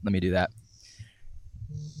Tulsa. Let me do that.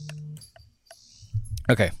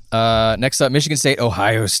 Okay. Next up, Michigan State,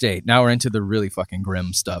 Ohio State. Now we're into the really fucking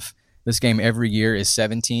grim stuff. This game every year is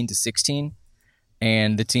 17-16,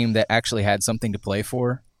 and the team that actually had something to play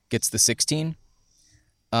for gets the 16.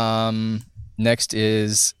 Next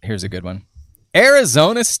is, here's a good one,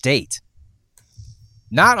 Arizona State.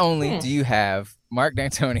 Not only do you have Mark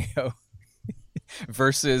D'Antonio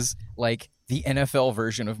versus like the NFL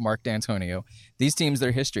version of Mark D'Antonio, these teams,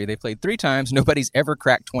 their history, they played 3 times. Nobody's ever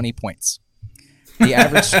cracked 20 points. The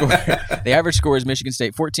average score is Michigan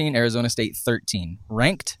State 14, Arizona State 13.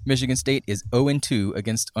 Ranked, Michigan State is 0-2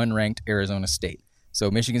 against unranked Arizona State.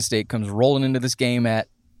 So Michigan State comes rolling into this game at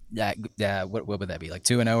what would that be, like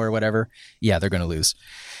 2-0 or whatever? Yeah, they're going to lose.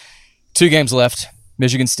 2 games left.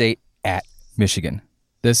 Michigan State at Michigan.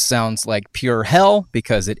 This sounds like pure hell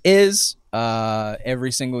because it is.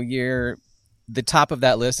 Every single year, the top of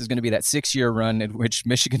that list is going to be that 6-year run in which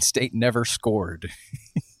Michigan State never scored.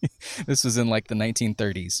 This was in like the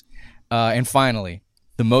 1930s. And finally,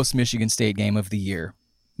 the most Michigan State game of the year,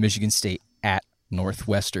 Michigan State at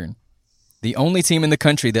Northwestern. The only team in the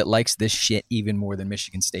country that likes this shit even more than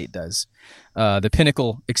Michigan State does. The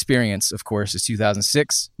pinnacle experience, of course, is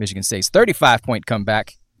 2006. Michigan State's 35-point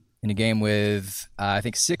comeback in a game with, I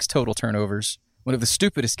think, 6 total turnovers. One of the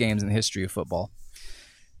stupidest games in the history of football.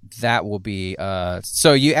 That will be...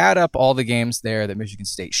 so you add up all the games there that Michigan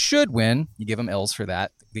State should win. You give them L's for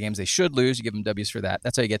that. The games they should lose, you give them W's for that.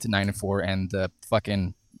 That's how you get to 9-4 and the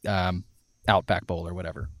fucking Outback Bowl or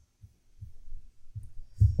whatever.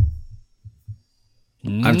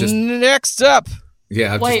 Next up.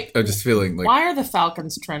 Yeah, I'm just feeling like... Why are the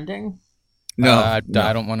Falcons trending? No, I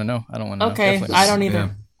don't want to know. I don't want to know. Okay, Definitely. I don't either. Yeah.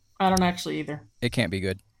 I don't actually either. It can't be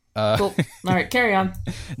good. Cool. All right, carry on.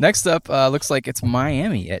 Next up, looks like it's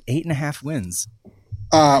Miami at 8.5 wins.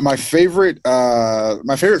 My favorite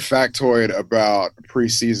factoid about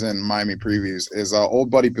preseason Miami previews is old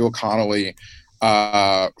buddy Bill Connolly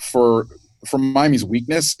for Miami's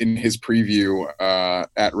weakness in his preview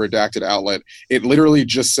at Redacted Outlet. It literally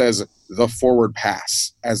just says the forward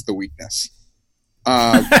pass as the weakness.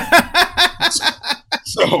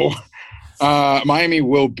 So Miami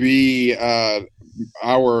will be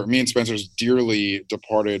me and Spencer's dearly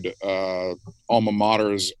departed alma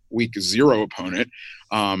mater's week 0 opponent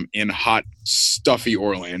in hot, stuffy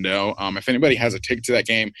Orlando. If anybody has a ticket to that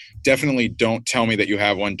game, definitely don't tell me that you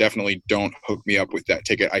have one. Definitely don't hook me up with that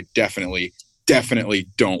ticket. I definitely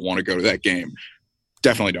don't want to go to that game.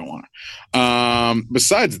 Definitely don't want to.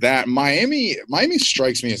 Besides that, Miami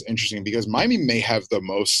strikes me as interesting because Miami may have the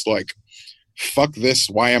most like, fuck this,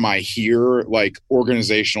 why am I here, like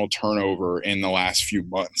organizational turnover in the last few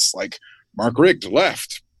months. Like Mark Richt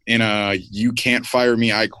left in a you can't fire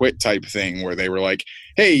me, I quit type thing where they were like,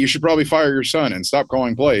 hey, you should probably fire your son and stop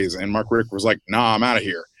calling plays. And Mark Richt was like, nah, I'm out of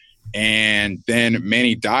here. And then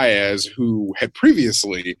Manny Diaz, who had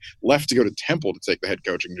previously left to go to Temple to take the head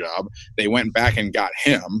coaching job, they went back and got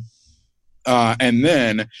him. And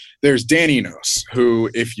then there's Dan Enos, who,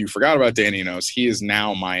 if you forgot about Dan Enos, he is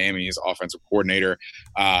now Miami's offensive coordinator.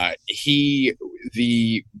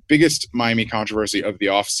 The biggest Miami controversy of the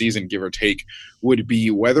offseason, give or take, would be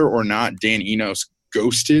whether or not Dan Enos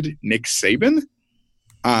ghosted Nick Saban.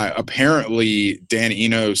 Apparently, Dan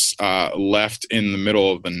Enos left in the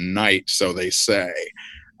middle of the night, so they say,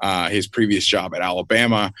 his previous job at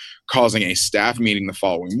Alabama, causing a staff meeting the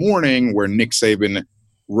following morning where Nick Saban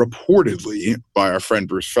reportedly, by our friend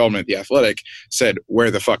Bruce Feldman at The Athletic, said, where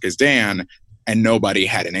the fuck is Dan? And nobody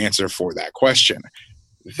had an answer for that question.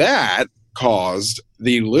 That caused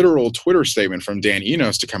the literal Twitter statement from Dan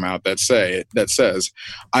Enos to come out that says,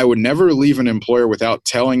 "I would never leave an employer without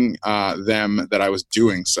telling them that I was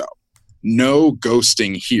doing so. No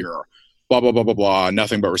ghosting here. Blah, blah, blah, blah, blah.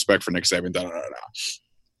 Nothing but respect for Nick Saban. Da, da, da, da."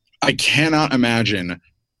 I cannot imagine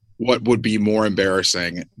what would be more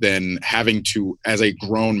embarrassing than having to, as a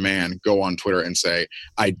grown man, go on Twitter and say,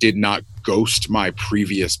 "I did not ghost my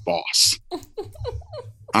previous boss."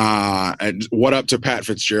 And what up to Pat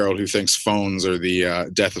Fitzgerald, who thinks phones are the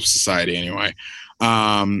death of society anyway.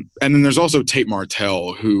 And then there's also Tate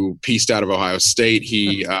Martell, who pieced out of Ohio State.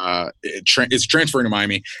 He is transferring to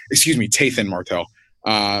Miami. Excuse me, Tathan Martell.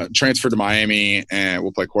 Transferred to Miami and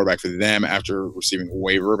will play quarterback for them after receiving a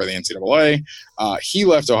waiver by the NCAA. He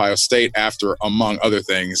left Ohio State after, among other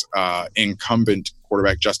things, incumbent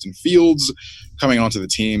quarterback Justin Fields coming onto the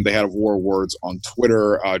team. They had war words on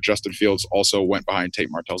Twitter. Justin Fields also went behind Tate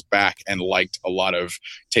Martell's back and liked a lot of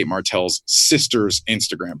Tate Martell's sister's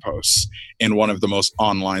Instagram posts in one of the most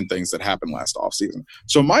online things that happened last offseason.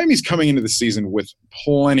 So Miami's coming into the season with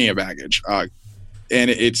plenty of baggage. And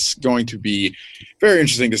it's going to be very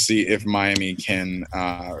interesting to see if Miami can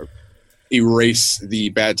erase the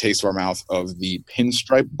bad taste of our mouth of the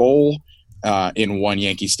Pinstripe Bowl in one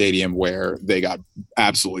Yankee Stadium where they got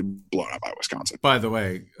absolutely blown up by Wisconsin. By the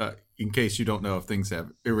way, in case you don't know if things have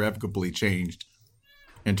irrevocably changed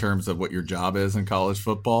in terms of what your job is in college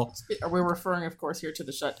football. Are we referring, of course, here to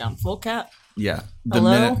the Shutdown Full Cat? Yeah.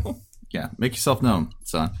 Hello? Make yourself known,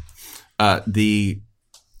 son. The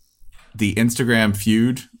Instagram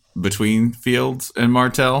feud between Fields and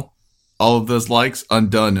Martell, all of those likes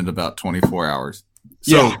undone in about 24 hours.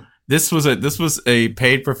 So Yeah. this was a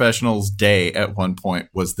paid professional's day at one point.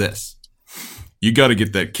 Was this? You got to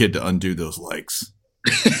get that kid to undo those likes.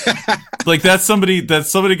 Like that's somebody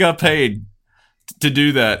got paid to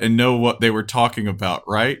do that and know what they were talking about,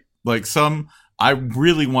 right? Like I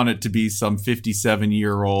really want it to be some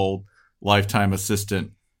 57-year-old lifetime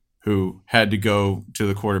assistant who had to go to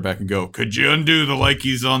the quarterback and go, "Could you undo the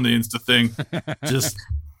likeys on the Insta thing? just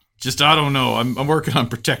I don't know. I'm working on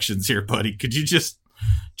protections here, buddy. Could you just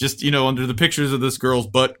under the pictures of this girl's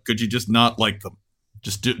butt, could you just not like them?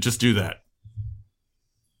 Just do that."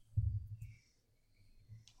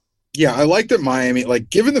 Yeah, I like that Miami,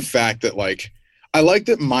 given the fact that, I like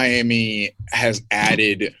that Miami has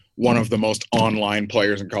added one of the most online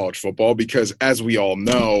players in college football because, as we all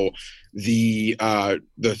know, the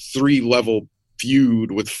 3-level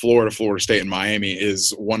feud with Florida State, and Miami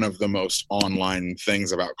is one of the most online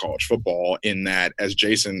things about college football in that, as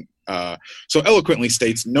Jason so eloquently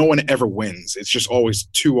states, no one ever wins. It's just always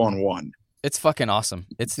 2-on-1. It's fucking awesome.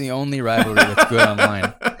 It's the only rivalry that's good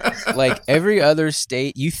online. Like every other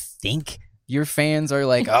state, you think your fans are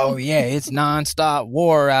like, "Oh yeah, it's nonstop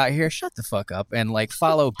war out here." Shut the fuck up and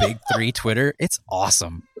follow Big 3 Twitter. It's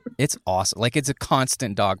awesome. It's awesome. It's a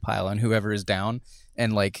constant dogpile on whoever is down,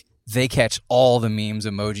 and they catch all the memes,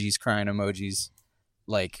 emojis, crying emojis,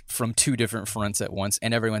 from 2 different fronts at once,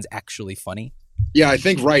 and everyone's actually funny. Yeah, I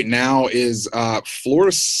think right now is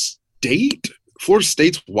Florida State's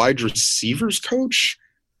wide receivers coach,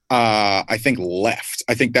 I think left.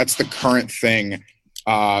 I think that's the current thing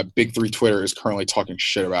Big 3 Twitter is currently talking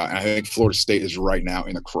shit about. And I think Florida State is right now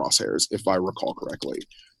in the crosshairs, if I recall correctly,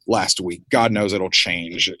 last week. God knows it'll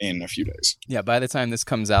change in a few days. Yeah, by the time this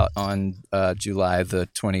comes out on July the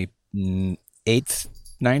 28th,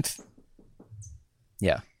 9th.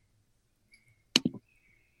 Yeah.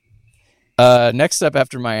 Next up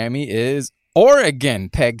after Miami is Oregon,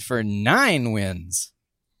 pegged for 9 wins.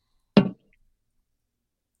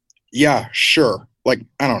 Yeah, sure. I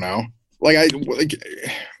don't know.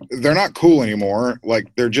 They're not cool anymore.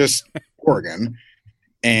 They're just Oregon,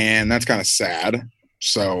 and that's kind of sad.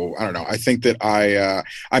 So I don't know. I think that I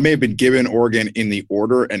may have been given Oregon in the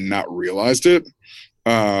order and not realized it.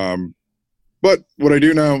 But what I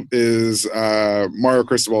do know is Mario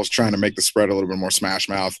Cristobal is trying to make the spread a little bit more smash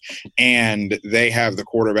mouth, and they have the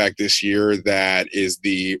quarterback this year that is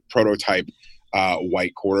the prototype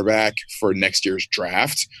white quarterback for next year's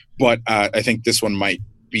draft. But I think this one might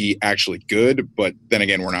be actually good, but then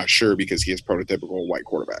again, we're not sure because he is prototypical white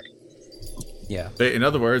quarterback. Yeah. In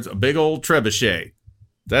other words, a big old trebuchet.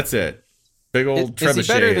 That's it. Big old trebuchet. Is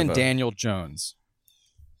he better than Daniel Jones?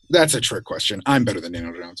 That's a trick question. I'm better than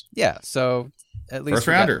Daniel Jones. Yeah, so at least first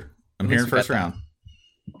rounder. I'm hearing first round.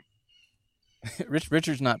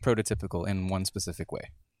 Richard's not prototypical in one specific way.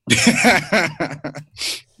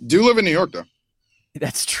 Do live in New York, though.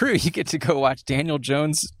 That's true. You get to go watch Daniel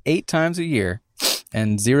Jones 8 times a year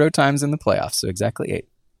and 0 times in the playoffs, so exactly 8.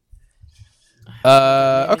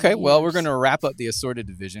 Okay, well, we're going to wrap up the assorted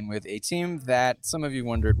division with a team that some of you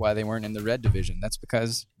wondered why they weren't in the red division. That's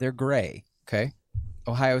because they're gray, okay?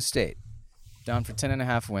 Ohio State, down for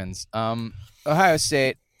 10.5 wins. Ohio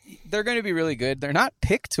State, they're going to be really good. They're not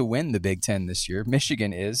picked to win the Big Ten this year.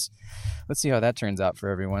 Michigan is. Let's see how that turns out for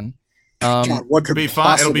everyone. What could be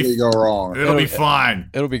fine. possibly go wrong? It'll be fine.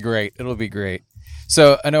 It'll be great. It'll be great.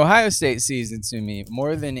 So an Ohio State season to me,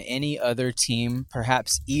 more than any other team,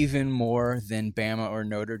 perhaps even more than Bama or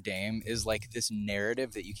Notre Dame, is like this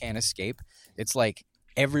narrative that you can't escape. It's like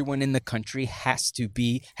everyone in the country has to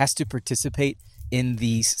participate in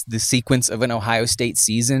the sequence of an Ohio State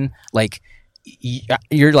season. Like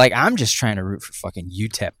you're like, I'm just trying to root for fucking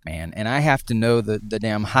UTEP, man. And I have to know the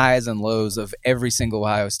damn highs and lows of every single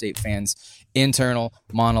Ohio State fan's internal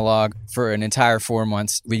monologue for an entire 4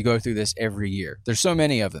 months. We go through this every year. There's so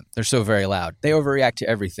many of them. They're so very loud. They overreact to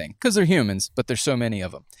everything because they're humans, but there's so many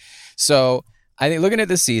of them. So I think looking at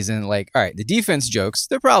this season, like, all right, the defense jokes,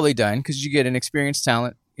 they're probably done because you get an experienced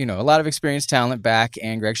talent, a lot of experienced talent back,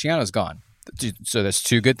 and Greg Schiano's gone. So there's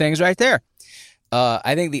two good things right there.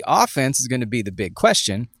 I think the offense is going to be the big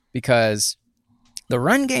question because the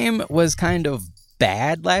run game was kind of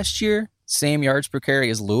bad last year. Same yards per carry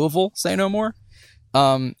as Louisville, say no more.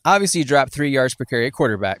 Obviously, you dropped 3 yards per carry at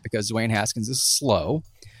quarterback because Dwayne Haskins is slow.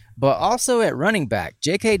 But also at running back,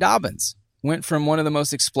 J.K. Dobbins went from one of the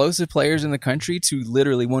most explosive players in the country to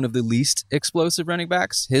literally one of the least explosive running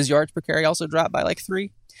backs. His yards per carry also dropped by like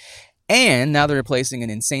 3. And now they're replacing an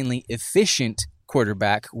insanely efficient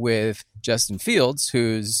quarterback with Justin Fields,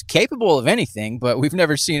 who's capable of anything, but we've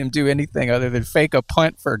never seen him do anything other than fake a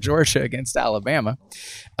punt for Georgia against Alabama.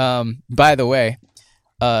 By the way,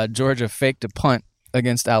 Georgia faked a punt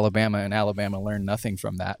against Alabama, and Alabama learned nothing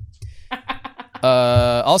from that.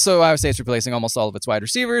 Also, Ohio State's replacing almost all of its wide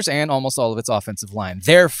receivers and almost all of its offensive line.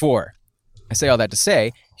 Therefore, I say all that to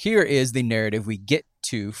say, here is the narrative we get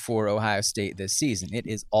to for Ohio State this season. It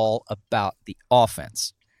is all about the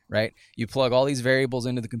offense. Right? You plug all these variables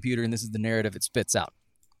into the computer, and this is the narrative it spits out.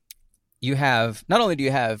 You have, not only do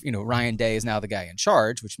you have, Ryan Day is now the guy in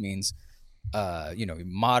charge, which means,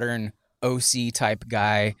 modern OC type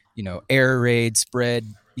guy, air raid spread,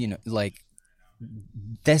 like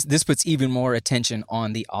this puts even more attention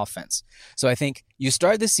on the offense. So I think you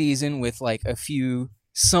start the season with like a few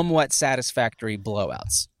somewhat satisfactory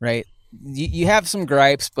blowouts, right? You have some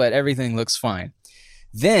gripes, but everything looks fine.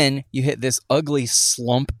 Then you hit this ugly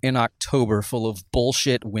slump in October full of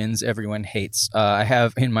bullshit wins everyone hates. I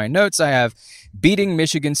have in my notes, I have beating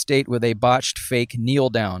Michigan State with a botched fake kneel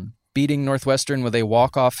down, beating Northwestern with a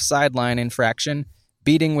walk-off sideline infraction,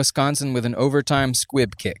 beating Wisconsin with an overtime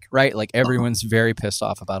squib kick, right? Like everyone's very pissed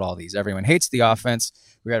off about all these. Everyone hates the offense.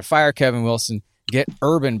 We got to fire Kevin Wilson, get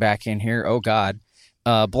Urban back in here. Oh, God.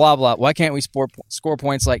 Blah, blah. Why can't we score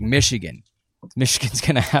points like Michigan? Michigan's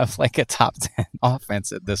going to have like a top 10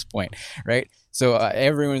 offense at this point, right? So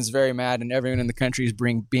everyone's very mad, and everyone in the country is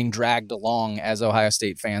being dragged along as Ohio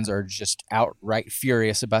State fans are just outright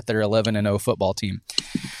furious about their 11-0 football team.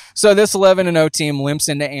 So this 11-0 team limps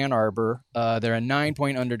into Ann Arbor. They're a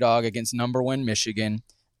 9-point underdog against number 1 Michigan.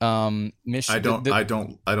 I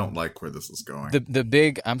don't like where this is going. The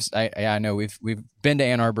big I know we've been to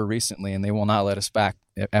Ann Arbor recently, and they will not let us back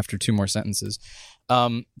after 2 more sentences.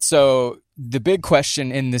 So the big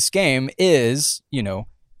question in this game is,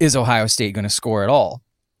 is Ohio State going to score at all?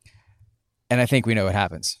 And I think we know what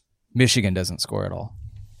happens. Michigan doesn't score at all.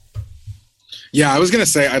 Yeah, I was going to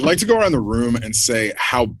say, I'd like to go around the room and say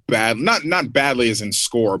how bad, not badly as in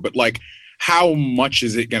score, but like how much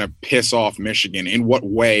is it going to piss off Michigan? In what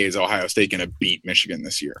way is Ohio State going to beat Michigan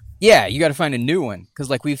this year? Yeah, you got to find a new one. Because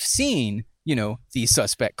like we've seen, the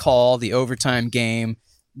suspect call, the overtime game,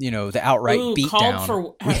 the outright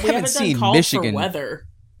beatdown. We haven't seen Michigan. For weather.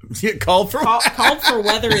 Called for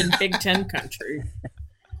weather in Big Ten country.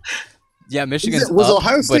 Yeah, Michigan's was up,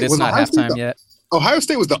 Ohio State, but it's not halftime yet. Ohio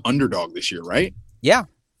State was the underdog this year, right? Yeah.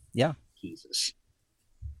 Jesus.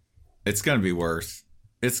 It's going to be worse.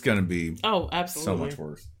 It's going to be absolutely so much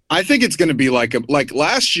worse. I think it's going to be like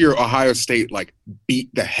last year, Ohio State like beat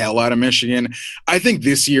the hell out of Michigan. I think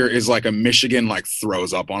this year is like a Michigan like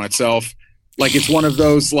throws up on itself. Like it's one of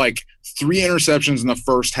those like 3 interceptions in the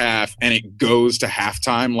first half, and it goes to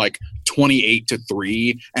halftime like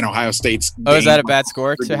 28-3, and Ohio State's. Oh, is that a bad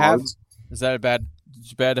score to have? Is that bad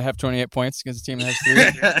to have 28 points against a team that has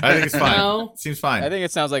 3? I think it's fine. No. Seems fine. I think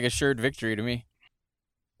it sounds like a assured victory to me.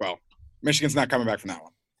 Well, Michigan's not coming back from that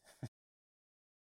one.